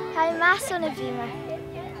 Hi, mas on a beamer.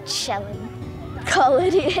 Chilling.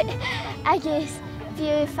 Colory. I guess if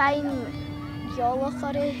you find Gàidhealach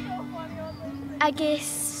or I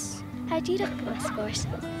guess how do you scores?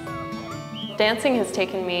 Dancing has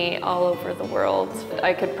taken me all over the world.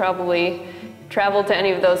 I could probably travel to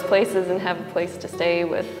any of those places and have a place to stay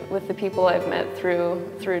with the people I've met through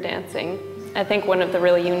dancing. I think one of the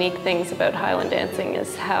really unique things about Highland dancing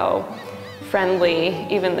is how friendly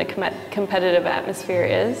even the competitive atmosphere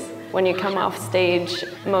is. When you come off stage,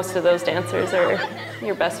 most of those dancers are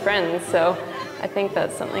your best friends, so I think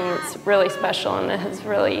that's something that's really special and it has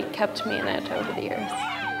really kept me in it over the years.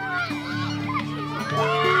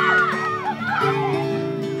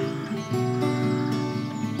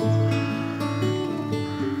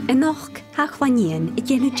 Enoch ha chwanien y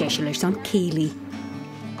genw Gàidhealach on Céili.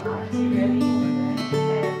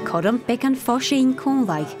 Coram began fos ein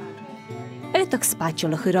Còmhall. Ydych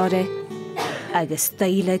spadjolach yr ore, agus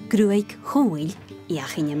Slighe grúig Còmhall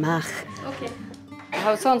iach in ymach.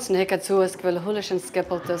 How sonst nicht hat so es gewille hullischen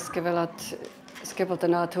skippeltes skippelt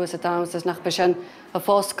na Trusadh Dannsa nach bisschen a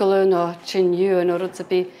foskelun or chinju or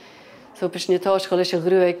rutsabi. So bisschen tauschkolische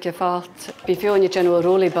grúig gefalt. Bi fioni general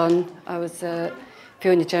rolly bun. I was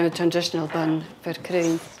fioni general traditional bun for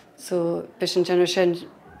crane. So bisschen generation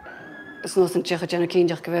is nog een tjech general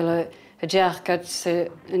kindjach gewille a jack kat se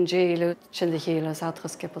in jail chin de hele zat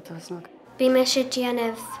geskippeltes nog. Bi me se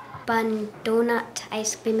genef bun donut,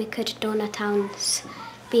 eis bi me could donut towns.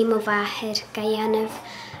 Bí mo bhaithir Gàidhealach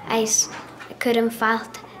Eis chur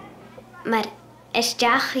falt, maar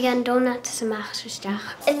isteach gan donut sa mach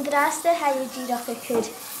isteach. In Drasta ha you díach a chud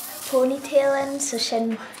ponytailen so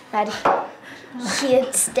sin mar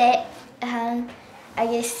chiad ste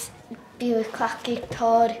agus bu clacig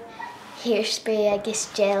tar hairspray agus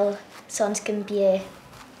gel sons can be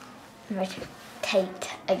mar tight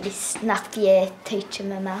agus nach be tight in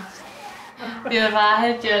my mouth. Bíor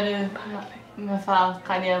bhaithir deanú me fáil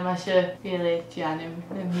chaine me se bhíle deanú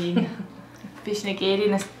na mín. Bhís na géirí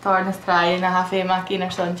na tar na stráin na ha féach í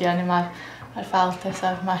ar son deanú mar ar fáilta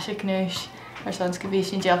sa me se cnúis ar sons go bhí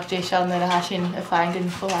sin deach dé seán na a sin a fáingin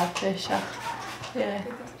fóháilta seach.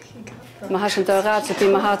 Ma ha sin dorad sa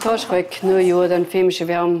tí ma ha toschuig nuúd an féime se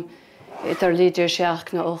bheam itar líidir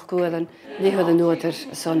seach na óchgúan níhad an nuidir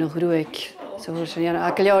son na grúig. So sin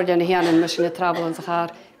a go leor deanna heanan me sin na trabal an sa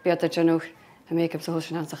chár beata genúch a make-up sa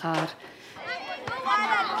sin an sa chár.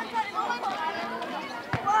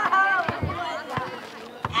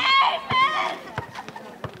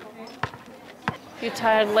 Few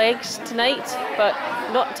tired legs tonight, but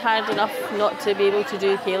not tired enough not to be able to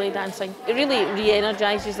do Cowal dancing. It really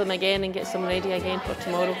re-energises them again and gets them ready again for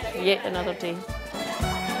tomorrow, yet another day.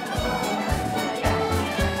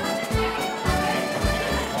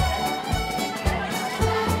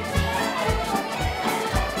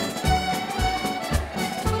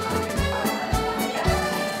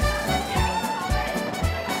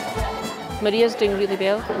 Maria's doing really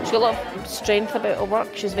well. She's got a lot of strength about her work.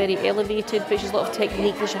 She's very elevated, but she's a lot of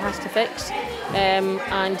technique that she has to fix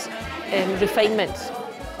and refinement.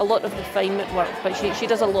 A lot of refinement work, but she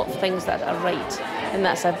does a lot of things that are right, and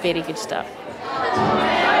that's a very good start.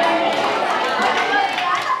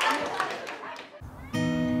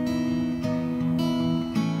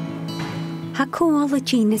 Ha Còmhall a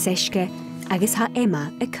Jean is eisce agus ha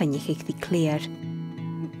Emma a cynnichig di Claire.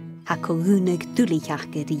 Ha Còlúnig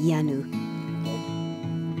dúliachgar I dhéanú.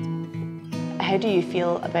 How do you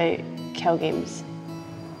feel about Cowal Games?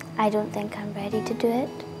 I don't think I'm ready to do it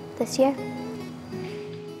this year.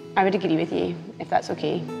 I would agree with you, if that's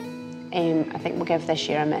okay. I think we'll give this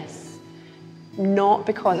year a miss. Not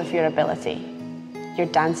because of your ability. Your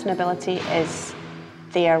dancing ability is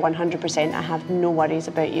there 100%. I have no worries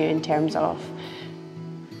about you in terms of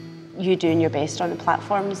you doing your best on the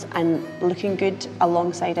platforms and looking good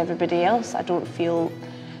alongside everybody else. I don't feel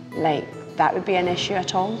like that would be an issue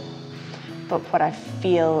at all. But what I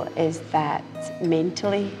feel is that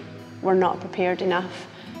mentally we're not prepared enough.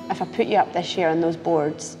 If I put you up this year on those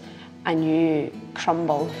boards and you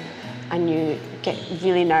crumble and you get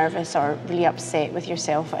really nervous or really upset with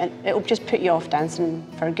yourself, it'll just put you off dancing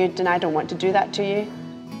for good, and I don't want to do that to you.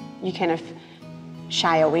 You kind of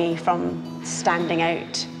shy away from standing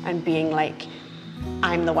out and being like,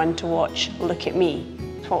 I'm the one to watch, look at me.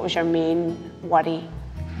 What was your main worry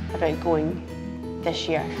about going this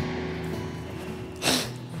year?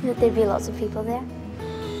 That there'd be lots of people there.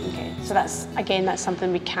 Okay, so that's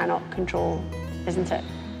something we cannot control, isn't it?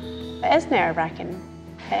 It is nerve-wracking.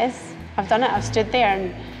 It is. I've done it. I've stood there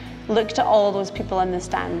and looked at all those people in the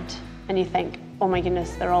stand and you think, oh my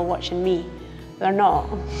goodness, they're all watching me. They're not.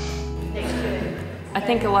 I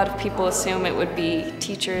think a lot of people assume it would be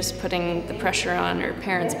teachers putting the pressure on or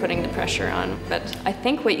parents putting the pressure on, but I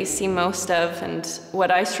think what you see most of and what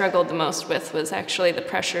I struggled the most with was actually the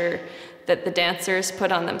pressure that the dancers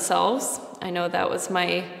put on themselves. I know that was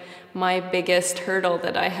my biggest hurdle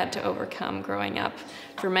that I had to overcome growing up.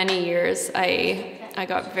 For many years, I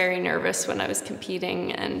got very nervous when I was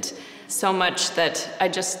competing, and so much that I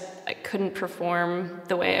couldn't perform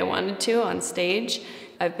the way I wanted to on stage.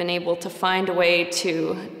 I've been able to find a way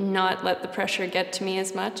to not let the pressure get to me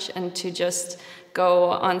as much and to just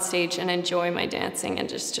go on stage and enjoy my dancing and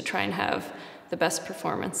just to try and have the best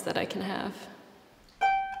performance that I can have.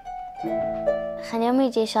 Channeil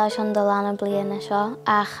mí dé seo an do lána bliana seo,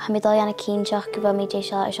 ach ha mí dul anna cínteach go bh mí dé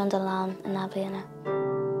seo an do lán in na bliana.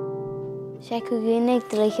 Sé go gúnig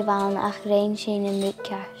dlíche bhain ach réin sin in múd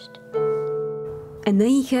cearst. An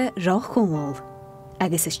naige rá Còmhall,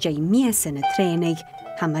 agus is dé miasa na trénig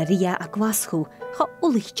ha Maria a gwaschu cha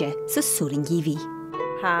ulichte sa súrin gíví.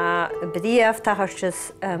 Ha bríomh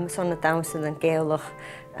taharstas son na Dannsa an Gàidhealach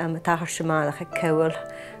taharstas máach a Cowal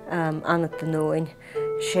anna den nóin.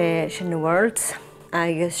 Sé na Worlds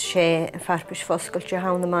agus sé farpis foscailte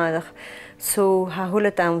hána máach. So ha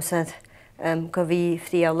thula Dannsa go bhí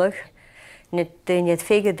fríalach. Na duine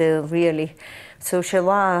fégadú really. So sé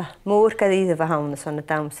lá mór cadíad a hána son na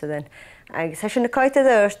Dannsa den. Agus sé na caite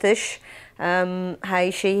d'oirstis,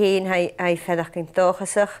 ha sé héin ha fedach cyn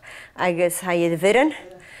dóchasach agus ha iad virin.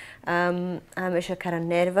 Am is sé car an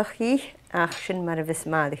nervach í, ach sin mar a vis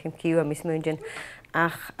máadach yn ciw am is mwyndian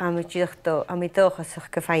ach am i dóchas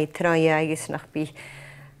ach go fai troi agus nach bí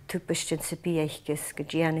túpastin sa bí eichgus go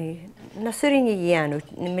dhéanú na suring I dhéanú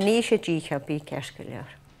na maní sé dícha bí ceisgo lear.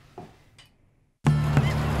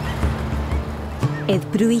 Edd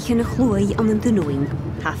brwych yn y chlwy am yn dynwyng,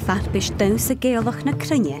 ha pharbys Dannsa Gàidhealach na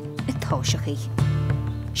crynne y táiseach.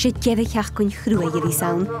 Se Gàidhealach gwn chrwy I fi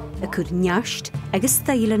sawn, y cwr niarst agos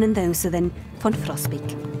stailan yn Dannsa ddyn fan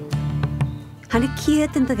frosbig. Han y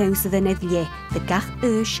ciad yn Dannsa ddyn edlie, dy gach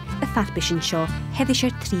ys y pharbys yn sio heddish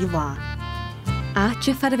ar 3 la. A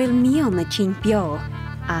je farfel mion y tîn bio,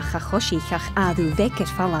 a chachosich adw vecer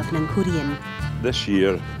falaf na'n cwrien. This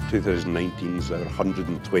year, 2019, is our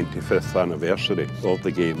 125th anniversary of the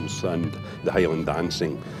Games, and the Highland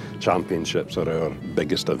Dancing Championships are our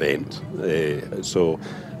biggest event. So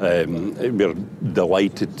we're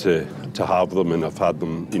delighted to have them, and I've had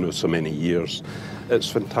them, so many years. It's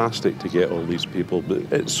fantastic to get all these people, but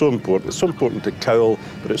it's so important. It's so important to Cowal,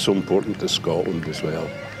 but it's so important to Scotland as well.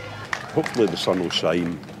 Hopefully the sun will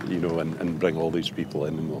shine, and bring all these people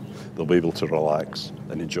in, and they'll be able to relax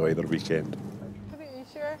and enjoy their weekend.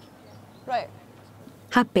 Right.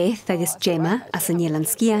 Ha Beth agus Gemma as yn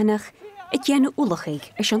Gàidhealach y dhéanú úlachaig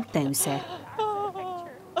is an Dannsa.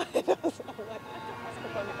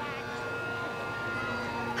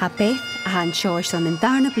 Ha Beth a han seoir san yn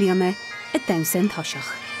darna bliana y Dannsa yn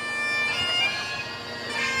thoiseach.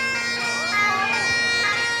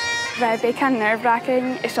 Fe becan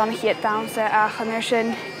nerve-wracking is on a hit Dannsa a chanir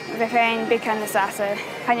sin fe fein becan nasasa.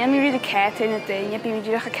 Chanyan mi ryd y cet yn y dyn, y byd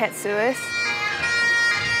ydych a cet sŵs.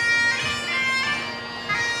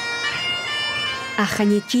 A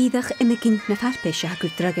chan I ddíadach imigint na pharbys a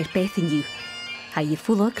gur dragar beth yn yw. Ha I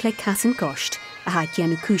ffwlo cleg cas yn gost a ha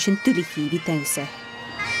dianw cwysyn dwlichi fi Dannsa.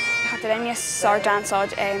 Had yr enias sor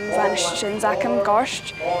dansod fan sy'n ac yn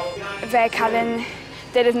gost. Fe cael yn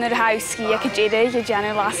dyrydd nyr haws ski ac y jedig y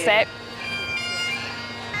dianw last step.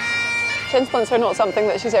 Shin splints are not something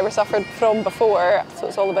that she's ever suffered from before, so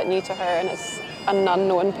it's all a bit new to her and it's an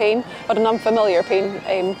unknown pain, but an unfamiliar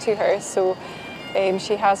pain to her. So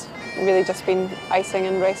she has really just been icing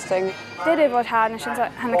and resting. Dyrydd fod han y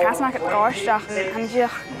cas yma at gost ach han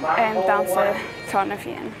diolch Dannsa tron y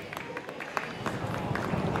ffien.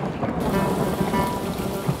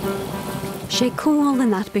 Se Còmhall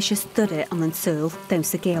yn arbys ysdyre am yn sŵl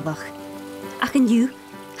Dannsa Gàidhealach. Ac yn yw,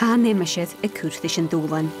 ha nemysydd y cwrthys yn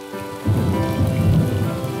dŵlan.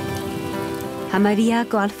 Ha Maria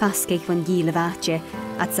goal fasgeig van gíle vaatje,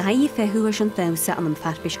 at sa I fehú as an Dannsa am an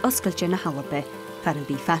pharbys oscailge na ALBA, par an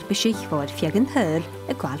bí pharbysich fór fiagan hurl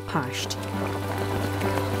a goal páist.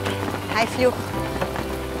 Hi Fluch.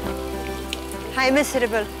 Hi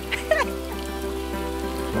miserable.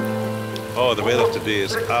 Oh, the weather today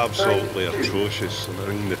is absolutely atrocious.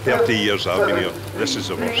 And in the 30 years I've been here, this is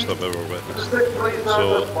the worst I've ever witnessed.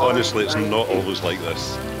 So honestly, it's not always like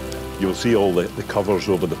this. You'll see all the covers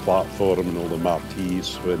over the platform and all the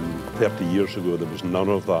marquees, when 30 years ago there was none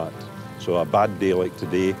of that. So a bad day like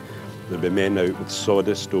today, there'd be men out with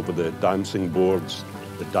sawdust over the dancing boards.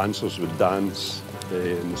 The dancers would dance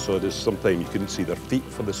in the sawdust. Sometimes you couldn't see their feet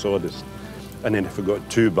for the sawdust. And then if it got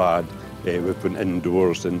too bad, we went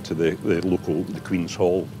indoors into the Queen's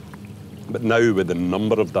Hall. But now with the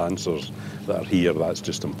number of dancers that are here, that's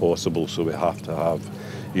just impossible. So we have to have,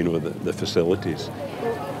 the facilities.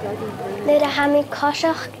 Nuair a haimi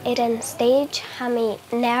cosach an stage, haimi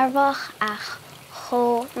nervach ach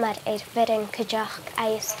cho mar bhirrin cuideach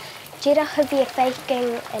agus díreach a bhí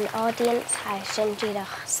féicing an audience ha sin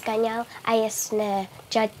díreach scaneal agus na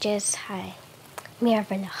judges ha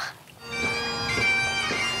míorbhanach.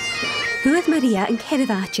 Huad Maria yn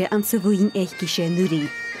cerddadje an sa fwyn eichgishe nŵri.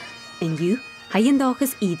 Yn yw, hain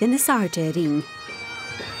dochas iddyn y sarde rin.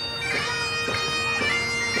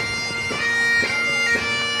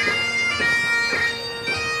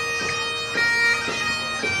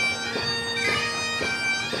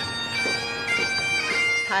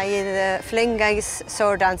 Haid fling agus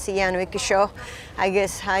sor dansa ianw I gysio,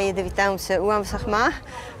 agus haid y fi Dannsa uamsach ma.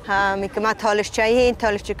 Ha mi gyma tolish chai hen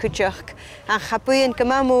tolish dy cwtioch. A chabwy'n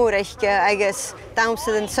gyma môr eich agus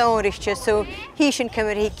Dannsa yn sonrich, so hi sy'n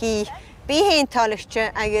cymryd hi gi. Bi hen tolish dy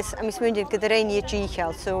agus am ysmwndyn gyda reini y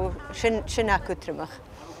Gàidhealach, so sy'n acwtrymach.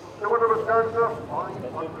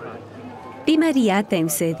 Bi Maria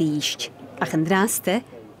Dannsa ddysg, ach yn draste,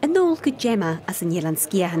 yn ôl gyd Gemma as yn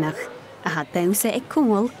Gàidhealach. A ha Dannsa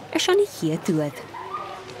Còmhall sian I hir dŵad.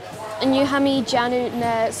 Yn yw hami dianw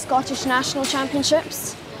na Scottish National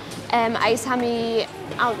Championships. Ais hami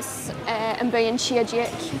ounce yn bwy'n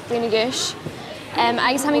siadiac blwy'n y gysh.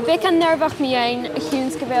 Agus ha mi bec an nervach mi ein a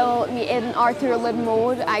hiúns go bhfuil mi an Arthur lid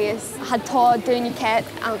mór agus had tá dúine cet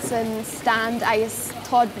an stand agus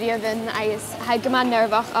tá briamhan agus ha go man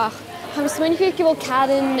nervach ach ha smuin chu go bhfuil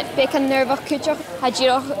cadan bec an nervach cúteach ha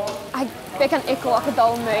ddíoch ha bec an icolach a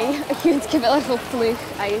dal mé a hiúns go bhfuil a chluch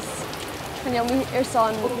agus channeal mi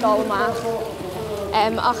son dal amach.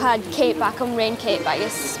 Ach had Kate back on rain Kate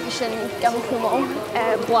agus sin gan cwmol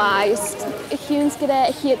blaes. Hiúns gyda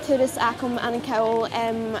a hiad turas acum an Cowal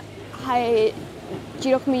ha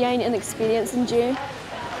ddíoch mi ein an experience yn dú.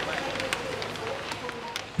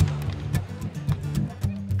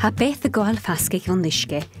 Ha beth y Gàidhealach fasgach an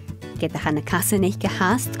lisge, gyda hana casan eich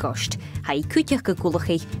haast gost, ha I cwtiach go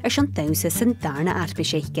gwlwch eich an Dannsa sy'n darna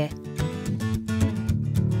arbys eichge.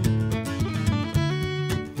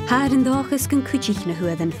 Haar yn dochus gan cwtich na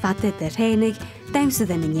hwyd yn faded yr rhenig, Dannsa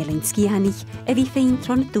dyn yn Highland sgianig, a fi ffein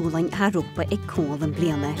tron dŵlain ha rwba e Còmhall yn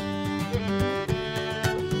bliana.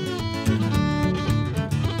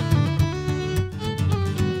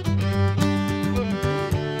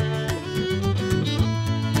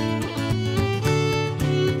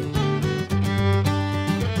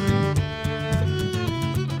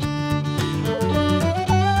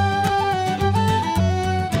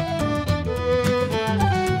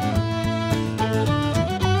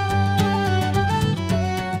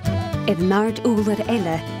 Nard úlar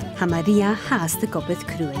eile ha Maria haas de gobydd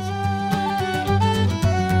crwy.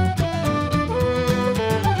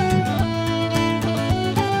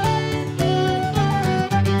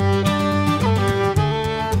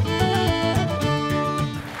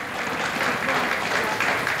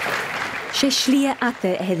 Slighe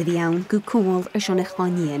ate a heddi iawn gw Còmhall a Sion eich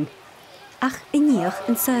lanien, ach ynioch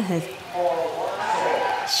yn syhydd.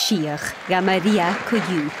 Siach ga Maria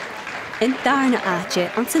coiw. Yn darna atje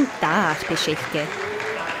ond sy'n dar byseichge.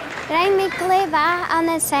 Rhaid mi glefa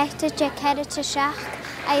an y sechta je cerit y siach,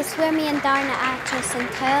 a yswymi yn darna atje sy'n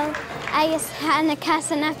Cowal, a yshan y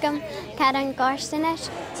casan acam car an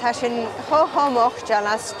gorstanet. Ta sy'n ho-homoch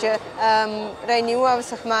jalas je rhaid niw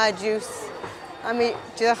afsach ma juice, a mi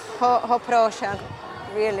jydach ho-prosian,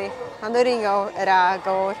 really. An ddwyr ingo yr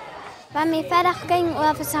agor. Fa mi ferach gyng o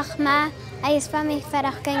afsach ma, a fa mi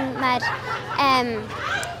ferach gyng mae'r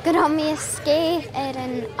Grom mi ysge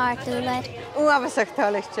yn ardwlad. O afsach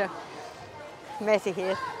talictio. Mesi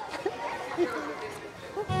hir.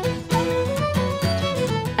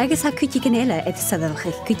 Agus ha cwti ganela edd syddwch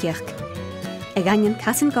eich cwtiach. Ag angen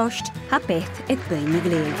casan gost ha beth edd bwyn i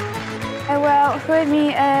gleig. Wel, chwyd mi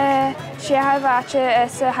siarad fatcha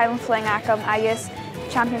ys y Highland fling acum agus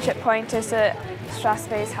championship point ys y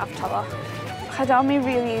Trusadh half-talach. Chadal mi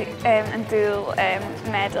really yn dŵl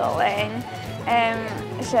medal ein.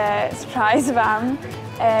 Is a surprise van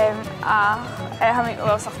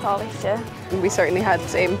We certainly had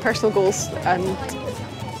personal goals and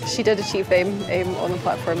she did achieve them on the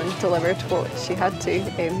platform and delivered what she had to,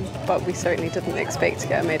 but we certainly didn't expect to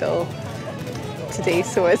get a medal today,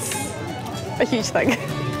 so it's a huge thing.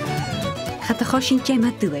 Had a chosyn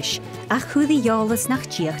Gemma dwys, a chwyddi iolas nach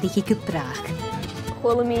diach ni chi gybrach.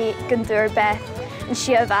 Chwyl mi gyndur beth yn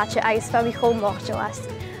siarad fatcha agus fa mi chol mochjalas.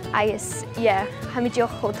 Agus, ha mi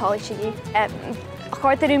diolch o tali sigi.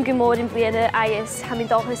 Chwart yr gymor yn bliana, agus ha mi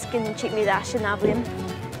dochus gyn check me dash yn aflin.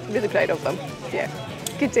 Really proud of them, yeah.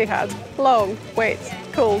 Good day had. Long, wet,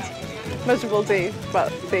 cold, miserable day,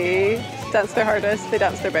 but they danced their hardest, they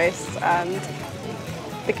danced their best, and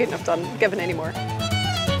they couldn't have given any more.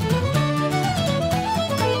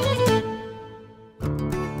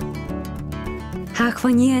 Ha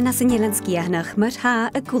chwanien as yn Highland sgiahnach mar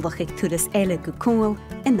ha y gwlwch eich turas ele gw Còmhall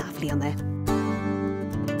yn naflianne.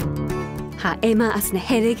 Ha Emma as na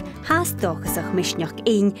herig haas dochas ach misnioch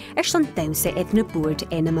ein son Dannsa edd na bwrd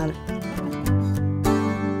enamal.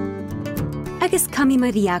 Agus cami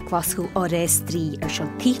Maria gwasgw ore stri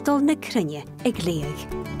son títol na crynne ag leag.